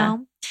 Yeah. You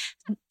know?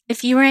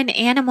 If you were an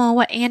animal,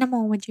 what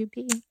animal would you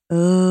be?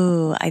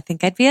 Ooh, I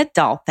think I'd be a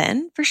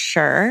dolphin for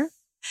sure.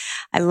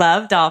 I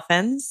love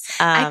dolphins.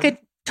 I could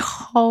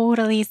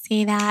totally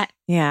see that.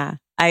 Yeah.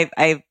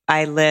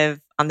 I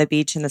live on the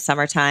beach in the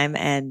summertime,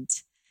 and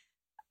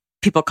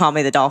people call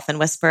me the dolphin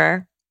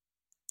whisperer.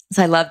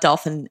 So I love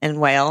dolphin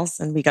and whales,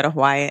 and we go to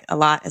Hawaii a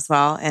lot as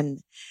well. And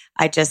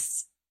I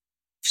just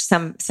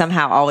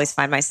somehow always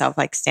find myself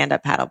like stand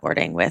up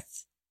paddleboarding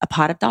with a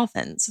pod of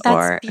dolphins. That's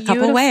or a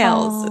couple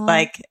whales.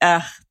 Like,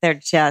 they're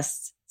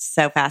just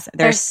so fascinating.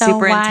 They're so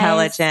super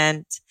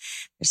intelligent.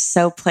 They're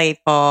so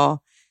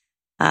playful.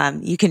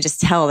 You can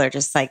just tell they're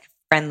just like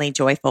friendly,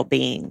 joyful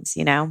beings,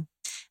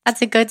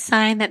 That's a good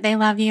sign that they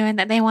love you and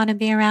that they want to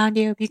be around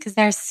you, because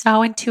they're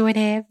so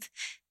intuitive.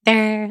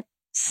 They're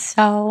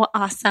so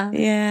awesome.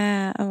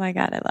 Yeah. Oh my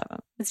God. I love them.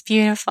 It's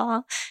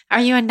beautiful.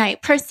 Are you a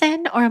night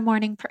person or a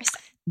morning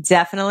person?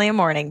 Definitely a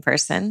morning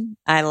person.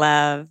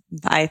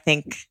 I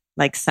think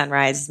like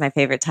sunrise is my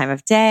favorite time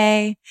of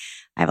day.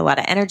 I have a lot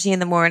of energy in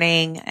the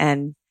morning,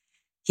 and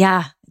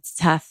yeah, it's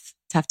tough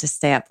to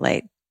stay up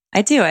late.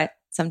 I do it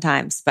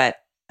sometimes, but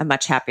I'm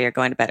much happier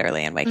going to bed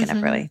early and waking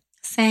up early.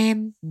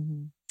 Same.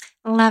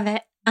 Love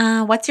it.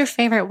 What's your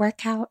favorite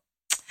workout?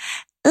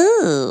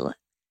 Ooh,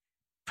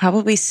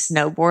 probably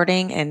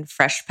snowboarding and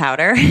fresh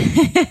powder.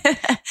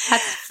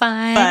 That's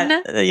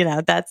fun.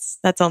 But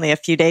that's only a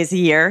few days a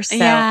year. So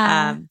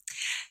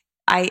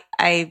I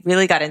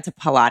really got into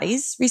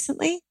Pilates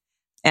recently,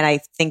 and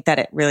I think that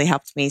it really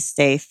helped me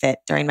stay fit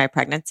during my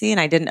pregnancy. And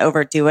I didn't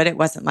overdo it. It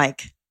wasn't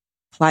like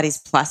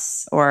Pilates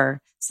Plus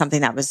or something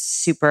that was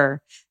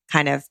super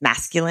kind of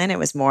masculine. It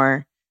was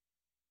more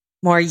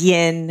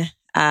yin,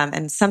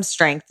 and some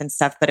strength and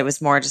stuff, but it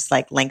was more just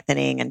like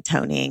lengthening and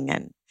toning,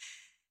 and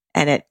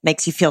it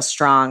makes you feel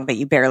strong, but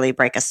you barely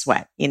break a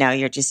sweat.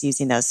 You're just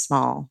using those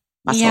small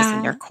muscles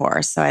in your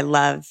core. So I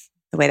love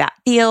the way that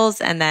feels.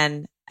 And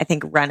then I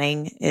think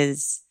running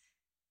is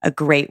a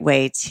great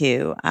way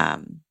to,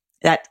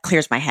 that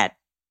clears my head.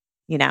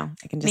 I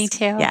can just, me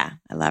too. Yeah.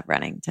 I love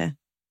running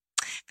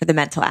for the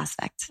mental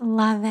aspect.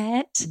 Love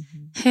it.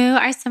 Mm-hmm. Who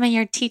are some of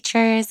your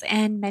teachers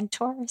and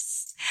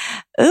mentors?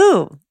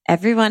 Ooh,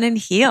 everyone in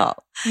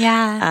Heal.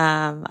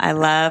 Yeah. I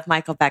love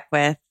Michael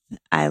Beckwith.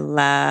 I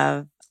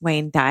love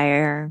Wayne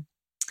Dyer.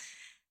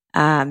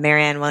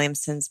 Marianne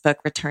Williamson's book,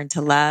 Return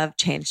to Love,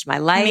 changed my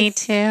life. Me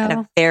too. At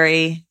a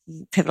very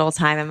pivotal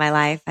time in my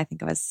life. I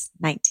think I was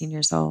 19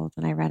 years old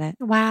when I read it.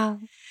 Wow.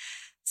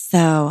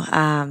 So,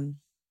 I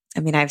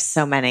have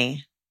so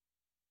many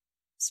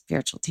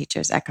spiritual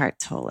teachers, Eckhart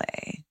Tolle.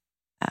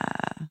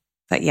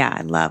 But yeah,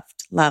 I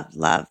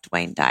loved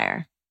Wayne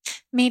Dyer.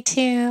 Me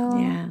too.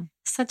 Yeah.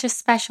 Such a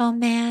special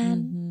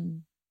man. Mm-hmm.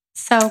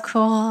 So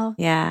cool.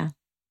 Yeah.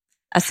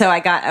 So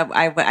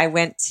I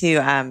went to,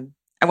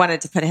 I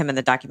wanted to put him in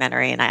the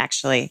documentary, and I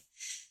actually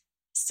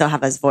still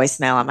have his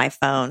voicemail on my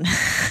phone.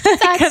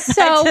 That's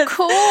so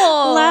cool.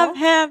 Love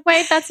him.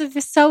 Wait, that's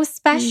so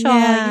special.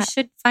 Yeah. You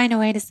should find a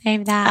way to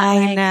save that.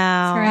 I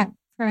know.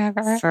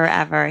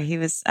 Forever. He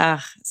was,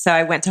 so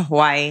I went to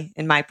Hawaii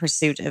in my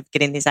pursuit of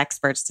getting these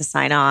experts to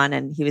sign on,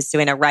 and he was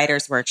doing a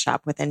writer's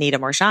workshop with Anita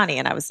Moorjani.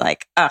 And I was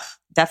like,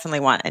 definitely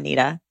want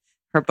Anita.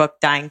 Her book,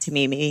 Dying to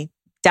Be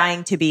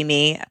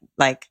Me,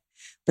 like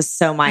was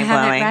so mind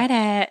blowing. I haven't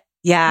read it.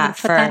 Yeah.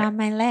 Put that on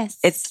my list.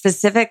 It's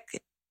specific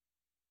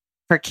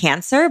for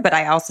cancer, but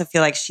I also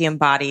feel like she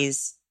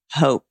embodies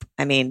hope.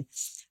 I mean,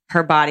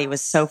 her body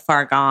was so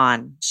far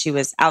gone. She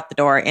was out the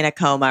door in a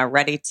coma,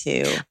 ready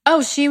to.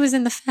 Oh, she was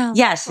in the film.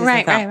 Yeah, she was in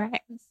the film.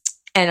 Right.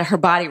 And her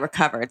body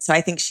recovered. So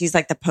I think she's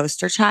like the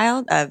poster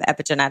child of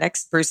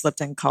epigenetics. Bruce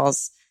Lipton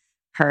calls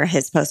her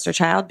his poster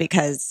child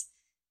because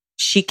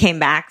she came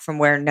back from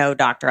where no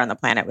doctor on the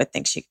planet would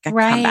think she could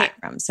come back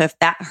from. So if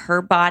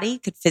her body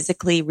could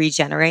physically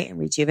regenerate and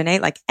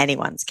rejuvenate, like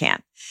anyone's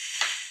can.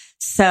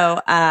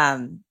 So,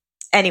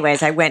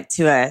 anyways, I went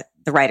to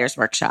the writer's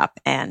workshop,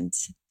 and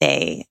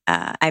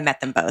I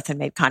met them both and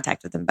made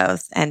contact with them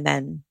both. And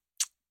then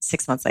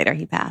 6 months later,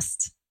 he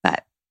passed.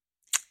 But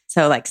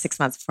so like 6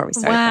 months before we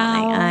started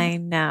filming, I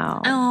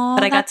know. Oh,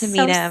 but I got to meet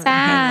him and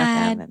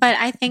hang with him. But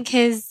I think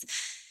his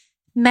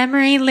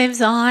memory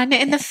lives on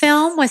in the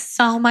film with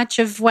so much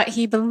of what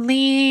he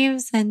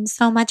believes and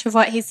so much of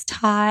what he's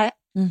taught.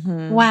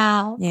 Mm-hmm.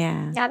 Wow.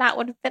 Yeah. Yeah, that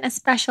would have been a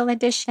special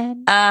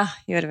edition.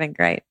 He would have been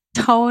great.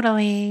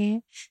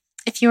 Totally.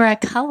 If you were a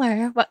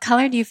color, what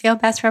color do you feel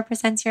best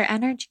represents your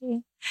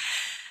energy?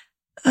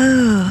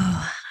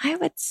 Oh, I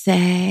would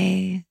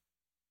say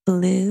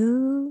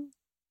blue.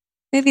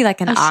 Maybe like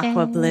an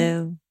aqua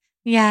blue.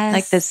 Yes.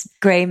 Like this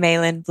gray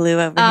Malin blue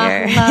over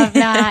here. Love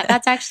that.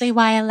 That's actually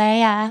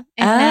Wailea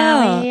in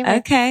Maui.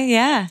 Okay.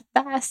 Yeah.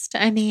 Best.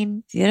 I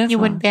mean, beautiful. You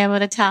wouldn't be able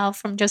to tell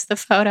from just the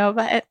photo,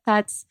 but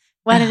that's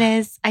what it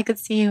is. I could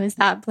see you as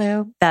that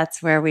blue.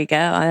 That's where we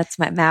go.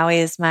 Maui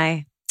is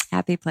my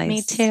happy place.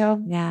 Me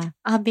too. Yeah.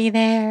 I'll be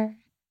there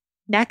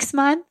next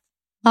month.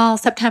 Well,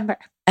 September.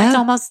 It's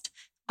almost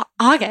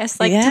August,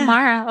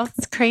 tomorrow.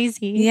 It's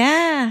crazy.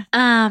 Yeah.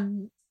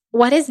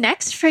 What is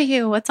next for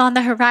you? What's on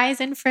the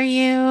horizon for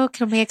you?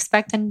 Can we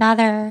expect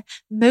another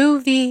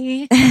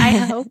movie?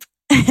 I hope.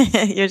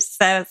 You're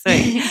so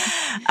sweet.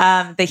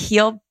 The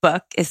Heal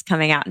book is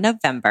coming out in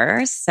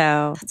November.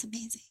 So that's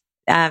amazing.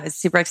 It's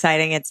super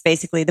exciting. It's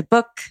basically the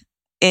book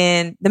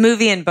in the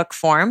movie in book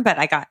form, but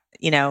I got,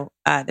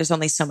 there's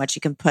only so much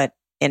you can put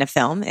in a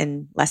film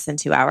in less than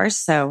 2 hours.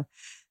 So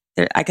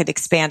I could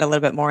expand a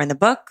little bit more in the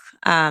book.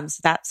 So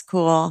that's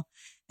cool.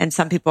 And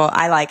some people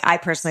I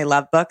personally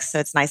love books. So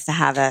it's nice to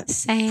have a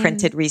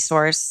printed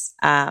resource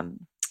that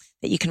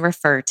you can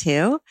refer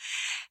to.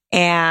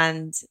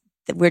 And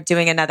we're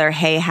doing another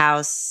Hay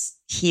House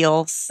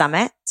Heal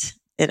Summit.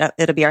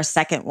 It'll be our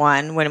second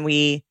one.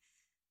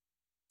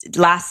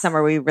 Last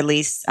summer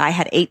I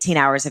had 18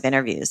 hours of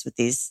interviews with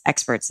these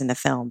experts in the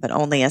film, but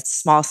only a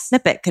small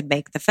snippet could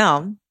make the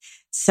film.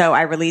 So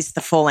I released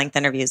the full length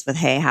interviews with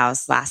Hay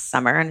House last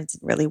summer, and it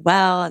did really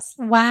well.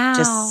 Wow.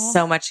 Just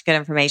so much good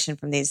information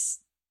from these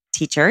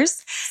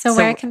teachers. So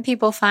where can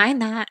people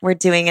find that? We're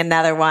doing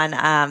another one.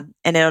 And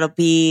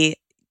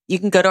you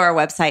can go to our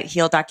website,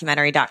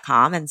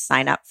 healdocumentary.com, and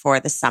sign up for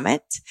the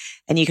summit.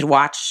 And you can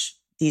watch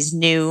these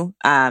new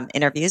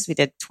interviews. We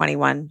did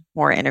 21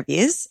 more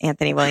interviews.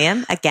 Anthony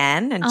William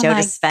again, and Joe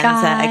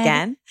Dispenza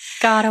again.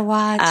 Gotta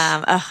watch.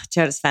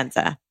 Joe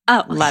Dispenza.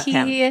 Love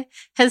him. He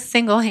has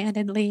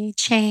single-handedly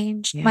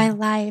changed my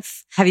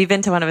life. Have you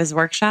been to one of his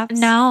workshops?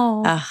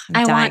 No.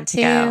 I want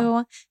to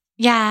go.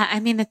 Yeah. I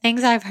mean, the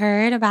things I've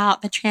heard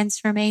about the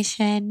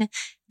transformation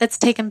that's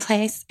taken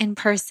place in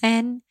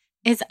person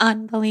is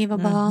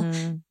unbelievable.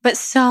 Mm-hmm. But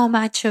so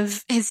much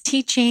of his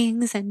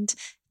teachings and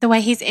the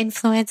way he's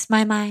influenced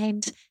my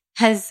mind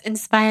has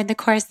inspired the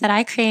course that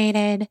I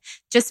created,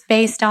 just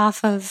based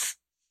off of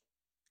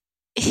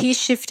he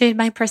shifted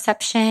my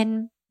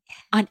perception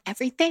on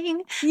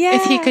everything. Yeah.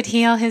 If he could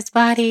heal his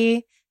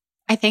body,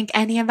 I think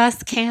any of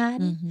us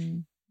can. Mm-hmm.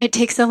 It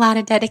takes a lot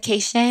of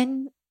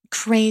dedication,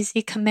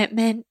 crazy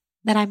commitment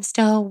that I'm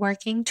still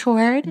working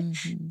toward,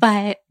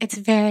 but it's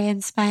very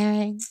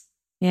inspiring.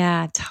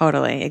 Yeah,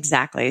 totally.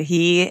 Exactly.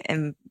 He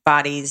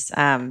embodies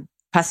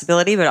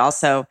possibility, but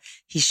also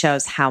he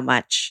shows how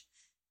much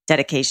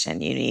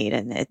dedication you need.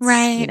 And it's,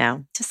 right. you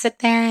know, To sit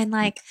there and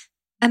like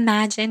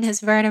imagine his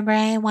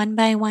vertebrae one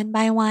by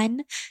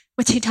one,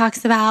 which he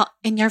talks about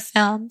in your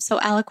film so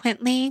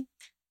eloquently.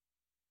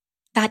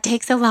 That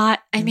takes a lot.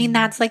 I mean,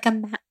 that's like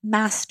a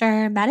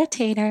master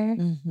meditator.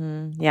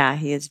 Mm-hmm. Yeah,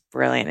 he is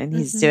brilliant. And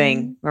he's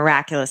doing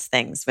miraculous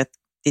things with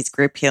these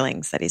group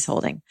healings that he's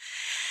holding.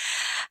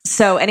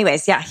 So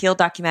anyways, yeah,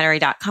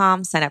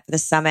 healdocumentary.com, sign up for the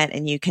summit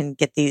and you can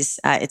get these,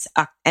 it's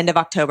end of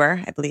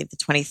October, I believe the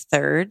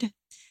 23rd.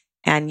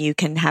 And you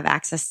can have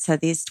access to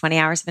these 20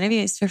 hours of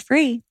interviews for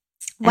free.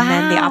 Wow. And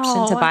then the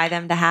option to buy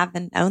them, to have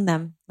and own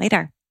them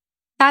later.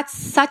 That's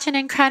such an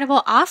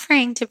incredible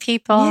offering to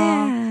people.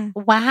 Yeah.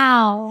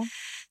 Wow.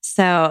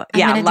 So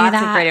yeah, lots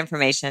of great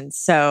information.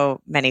 So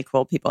many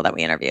cool people that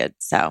we interviewed.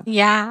 So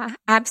yeah,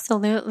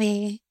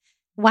 absolutely.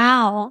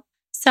 Wow.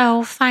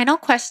 So final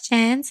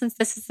question, since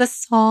this is the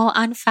Soul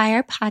on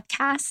Fire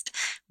podcast,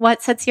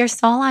 what sets your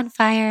soul on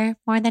fire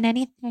more than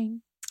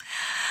anything?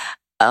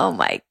 Oh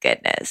my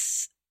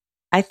goodness.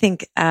 I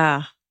think,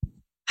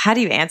 how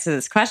do you answer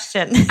this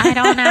question? I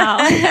don't know.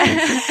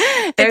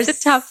 It's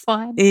a tough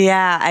one.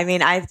 Yeah. I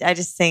mean, I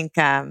just think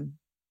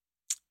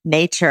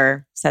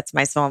nature sets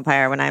my soul on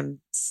fire when I'm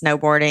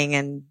snowboarding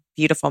in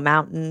beautiful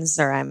mountains,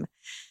 or I'm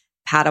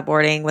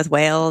paddleboarding with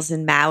whales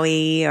in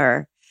Maui,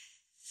 or,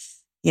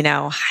 you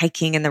know,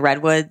 hiking in the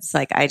redwoods.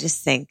 Like, I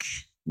just think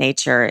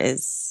nature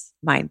is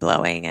mind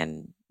blowing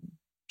and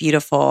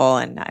beautiful.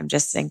 And I'm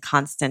just in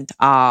constant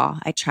awe.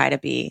 I try to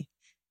be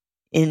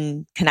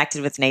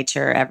connected with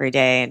nature every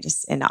day and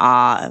just in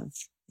awe of,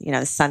 you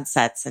know, the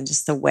sunsets and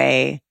just the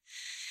way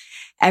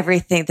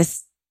everything,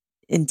 this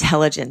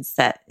intelligence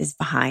that is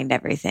behind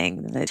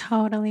everything.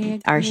 Totally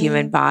agree. Our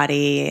human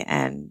body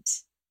and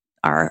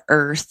our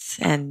earth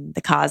and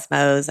the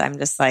cosmos. I'm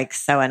just like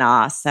so in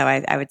awe. So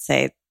I would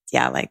say,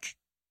 yeah, like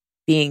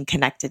being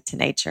connected to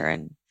nature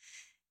and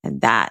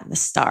that and the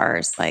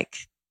stars, like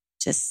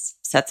just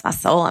sets my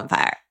soul on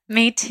fire.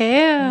 Me too.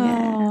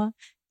 Yeah.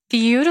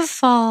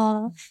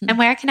 Beautiful. And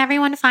where can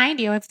everyone find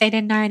you if they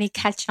didn't already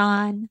catch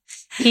on?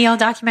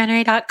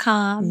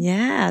 HealDocumentary.com.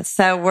 Yeah.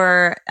 So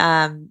we're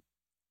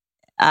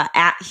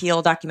at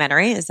Heal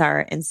Documentary is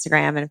our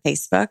Instagram and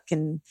Facebook,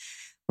 and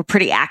we're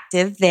pretty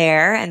active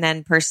there. And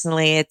then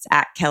personally, it's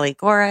at Kelly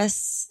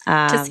Gores.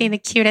 To see the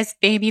cutest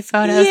baby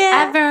photos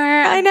ever.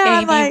 I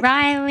know. Baby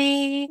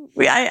Riley.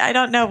 I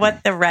don't know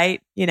what the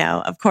right, you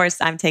know, of course,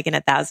 I'm taking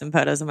 1,000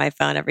 photos on my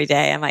phone every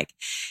day. I'm like,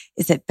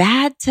 is it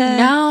bad to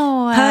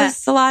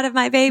post a lot of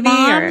my baby?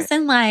 Moms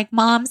and like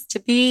moms to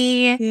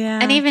be, and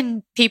Yeah.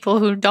 even people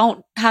who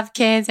don't have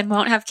kids and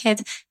won't have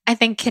kids, I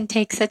think can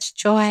take such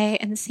joy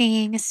in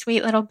seeing a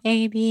sweet little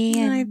baby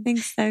and I think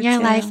so your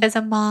too. life as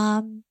a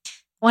mom.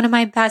 One of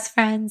my best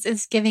friends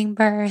is giving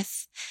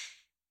birth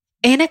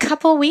in a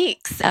couple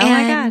weeks. Oh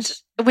my gosh.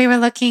 We've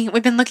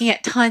been looking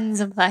at tons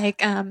of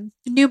like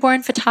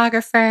newborn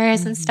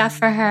photographers and stuff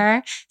for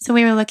her. So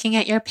we were looking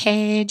at your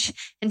page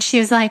and she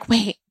was like,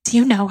 wait, do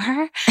you know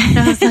her? And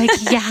I was like,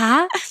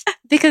 yeah,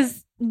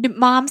 because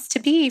moms to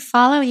be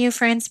follow you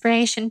for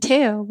inspiration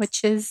too,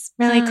 which is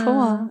really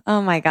cool.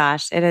 Oh my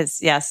gosh. It is.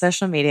 Yeah.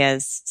 Social media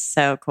is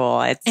so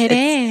cool.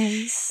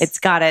 It's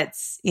got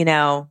its, you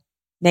know,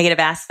 negative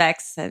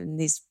aspects and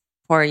these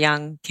poor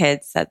young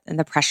kids and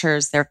the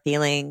pressures they're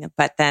feeling.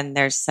 But then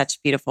there's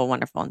such beautiful,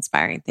 wonderful,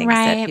 inspiring things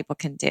that people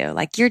can do,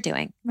 like you're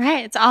doing.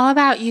 Right. It's all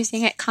about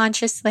using it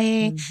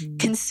consciously,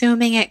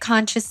 consuming it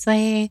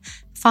consciously,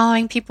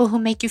 following people who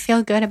make you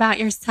feel good about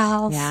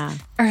yourself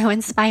or who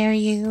inspire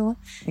you.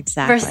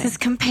 Exactly. Versus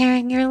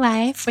comparing your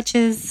life, which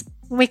is,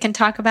 we can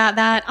talk about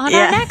that on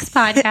our next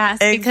podcast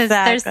because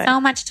there's so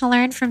much to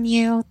learn from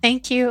you.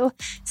 Thank you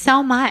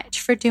so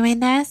much for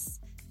doing this.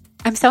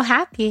 I'm so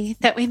happy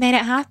that we made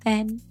it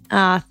happen.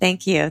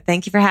 Thank you.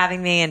 Thank you for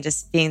having me and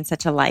just being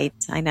such a light.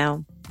 I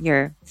know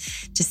you're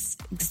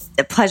just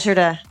a pleasure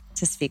to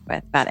speak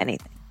with about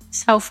anything.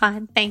 So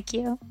fun. Thank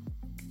you.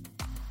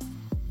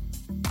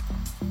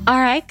 All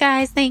right,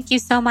 guys. Thank you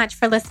so much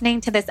for listening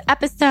to this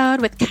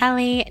episode with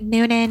Kelly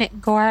Noonan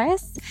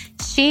Gores.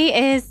 She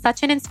is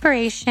such an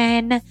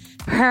inspiration.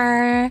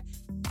 Her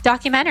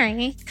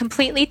documentary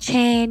completely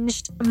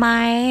changed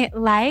my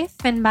life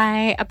and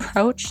my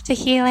approach to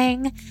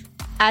healing.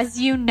 As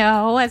you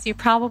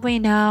probably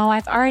know,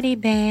 I've already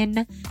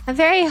been a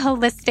very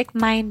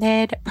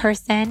holistic-minded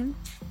person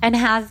and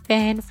have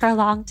been for a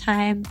long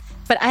time.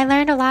 But I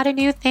learned a lot of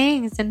new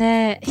things in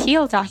the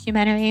Heal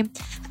documentary.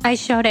 I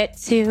showed it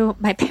to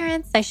my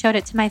parents. I showed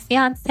it to my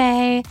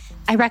fiance.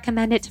 I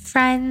recommend it to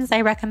friends.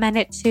 I recommend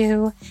it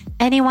to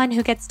anyone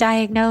who gets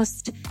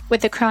diagnosed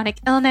with a chronic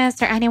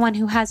illness or anyone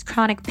who has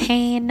chronic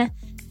pain.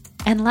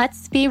 And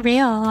let's be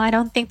real, I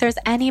don't think there's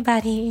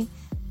anybody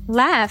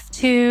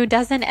left who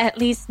doesn't at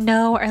least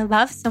know or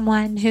love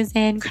someone who's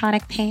in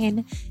chronic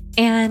pain.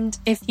 And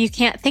if you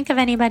can't think of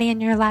anybody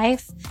in your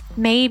life,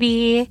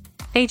 maybe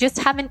they just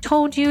haven't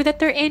told you that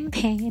they're in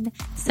pain.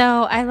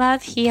 So I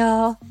love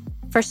Heal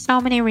for so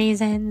many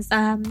reasons.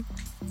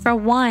 For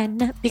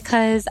one,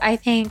 because I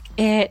think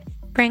it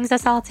brings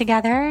us all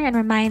together and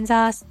reminds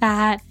us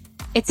that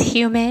it's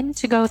human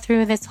to go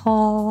through this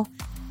whole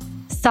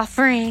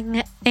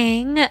suffering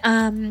thing.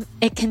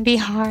 It can be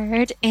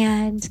hard,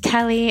 and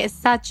Kelly is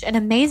such an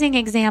amazing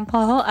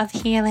example of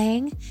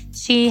healing.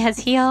 She has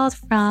healed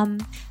from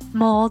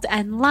mold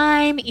and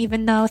Lyme,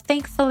 even though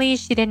thankfully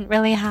she didn't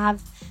really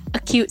have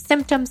acute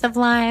symptoms of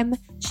Lyme.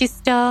 She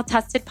still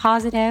tested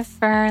positive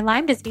for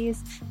Lyme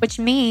disease, which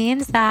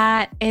means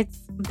that it's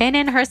been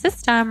in her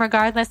system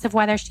regardless of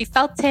whether she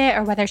felt it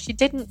or whether she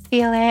didn't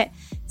feel it.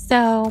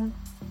 So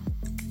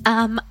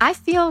I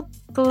feel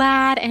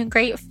glad and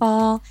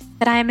grateful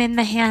that I'm in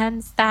the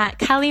hands that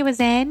Kelly was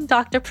in,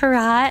 Dr.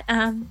 Peratt,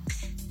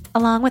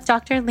 along with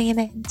Dr.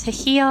 Lehman, to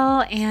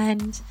heal.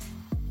 And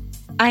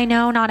I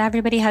know not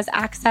everybody has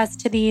access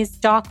to these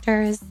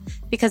doctors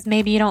because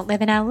maybe you don't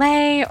live in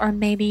LA, or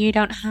maybe you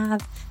don't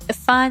have the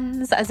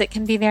funds, as it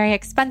can be very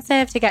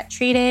expensive to get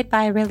treated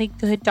by really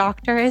good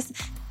doctors,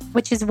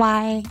 which is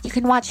why you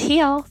can watch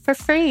Heal for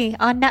free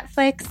on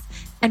Netflix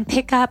and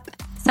pick up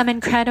some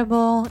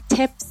incredible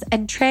tips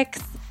and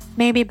tricks.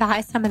 Maybe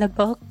buy some of the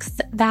books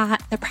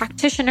that the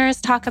practitioners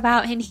talk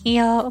about in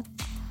Heal.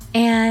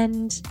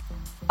 And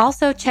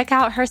also check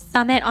out her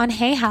summit on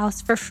Hay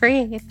House for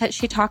free that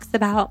she talks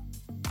about.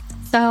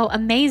 So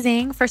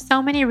amazing for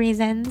so many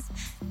reasons.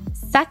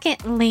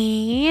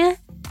 Secondly,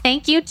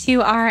 thank you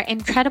to our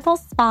incredible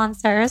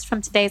sponsors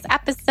from today's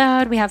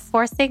episode. We have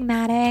Four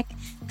Sigmatic,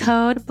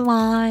 code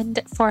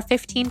BLONDE for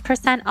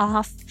 15%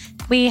 off.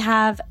 We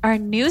have our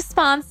new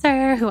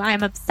sponsor, who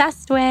I'm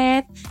obsessed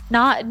with,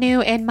 not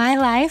new in my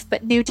life,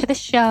 but new to the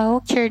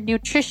show, Cured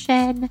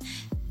Nutrition.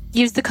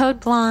 Use the code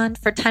BLONDE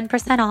for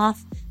 10%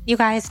 off. You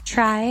guys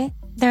try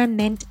their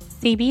mint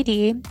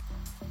CBD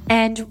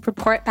and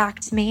report back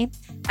to me.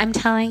 I'm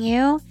telling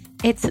you,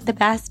 it's the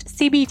best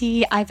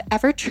CBD I've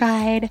ever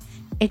tried.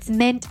 It's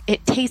mint.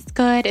 It tastes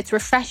good. It's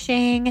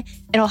refreshing.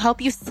 It'll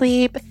help you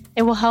sleep.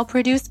 It will help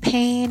reduce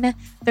pain.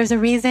 There's a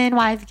reason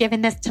why I've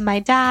given this to my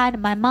dad,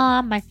 my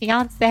mom, my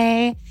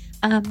fiance,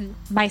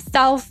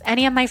 myself,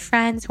 any of my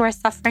friends who are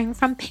suffering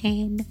from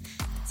pain.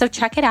 So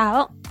check it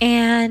out.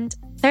 And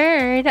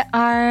third,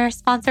 our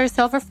sponsor,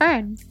 Silver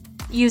Fern.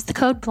 Use the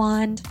code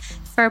BLONDE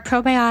for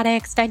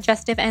probiotics,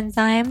 digestive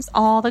enzymes,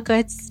 all the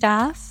good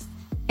stuff.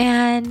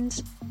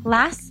 And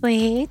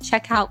lastly,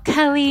 check out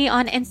Kelly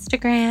on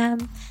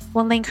Instagram.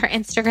 We'll link her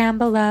Instagram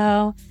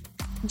below.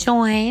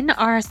 Join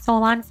our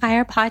Soul on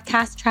Fire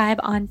podcast tribe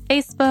on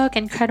Facebook,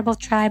 Incredible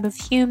Tribe of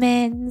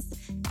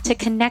Humans, to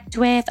connect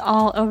with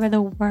all over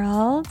the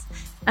world.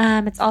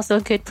 It's also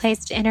a good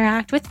place to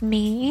interact with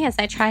me as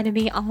I try to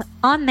be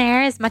on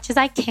there as much as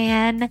I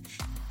can.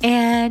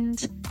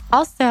 And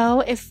also,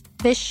 if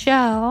this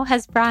show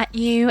has brought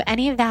you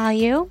any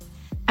value,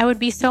 I would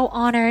be so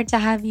honored to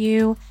have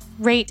you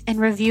rate and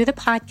review the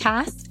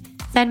podcast.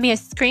 Send me a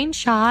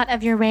screenshot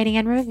of your rating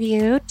and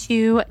review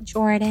to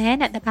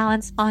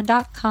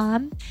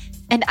Jordan@thebalancedbond.com,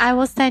 and I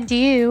will send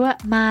you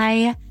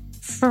my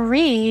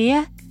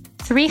free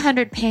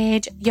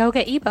 300-page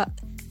yoga ebook.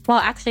 Well,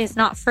 actually, it's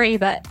not free,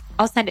 but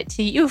I'll send it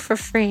to you for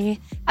free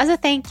as a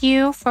thank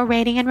you for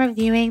rating and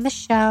reviewing the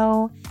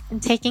show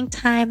and taking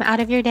time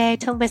out of your day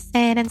to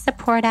listen and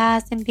support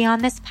us and be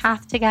on this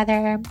path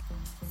together.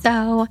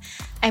 So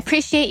I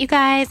appreciate you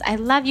guys. I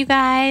love you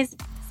guys.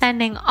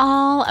 Sending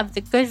all of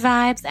the good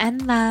vibes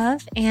and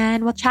love,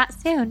 and we'll chat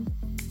soon.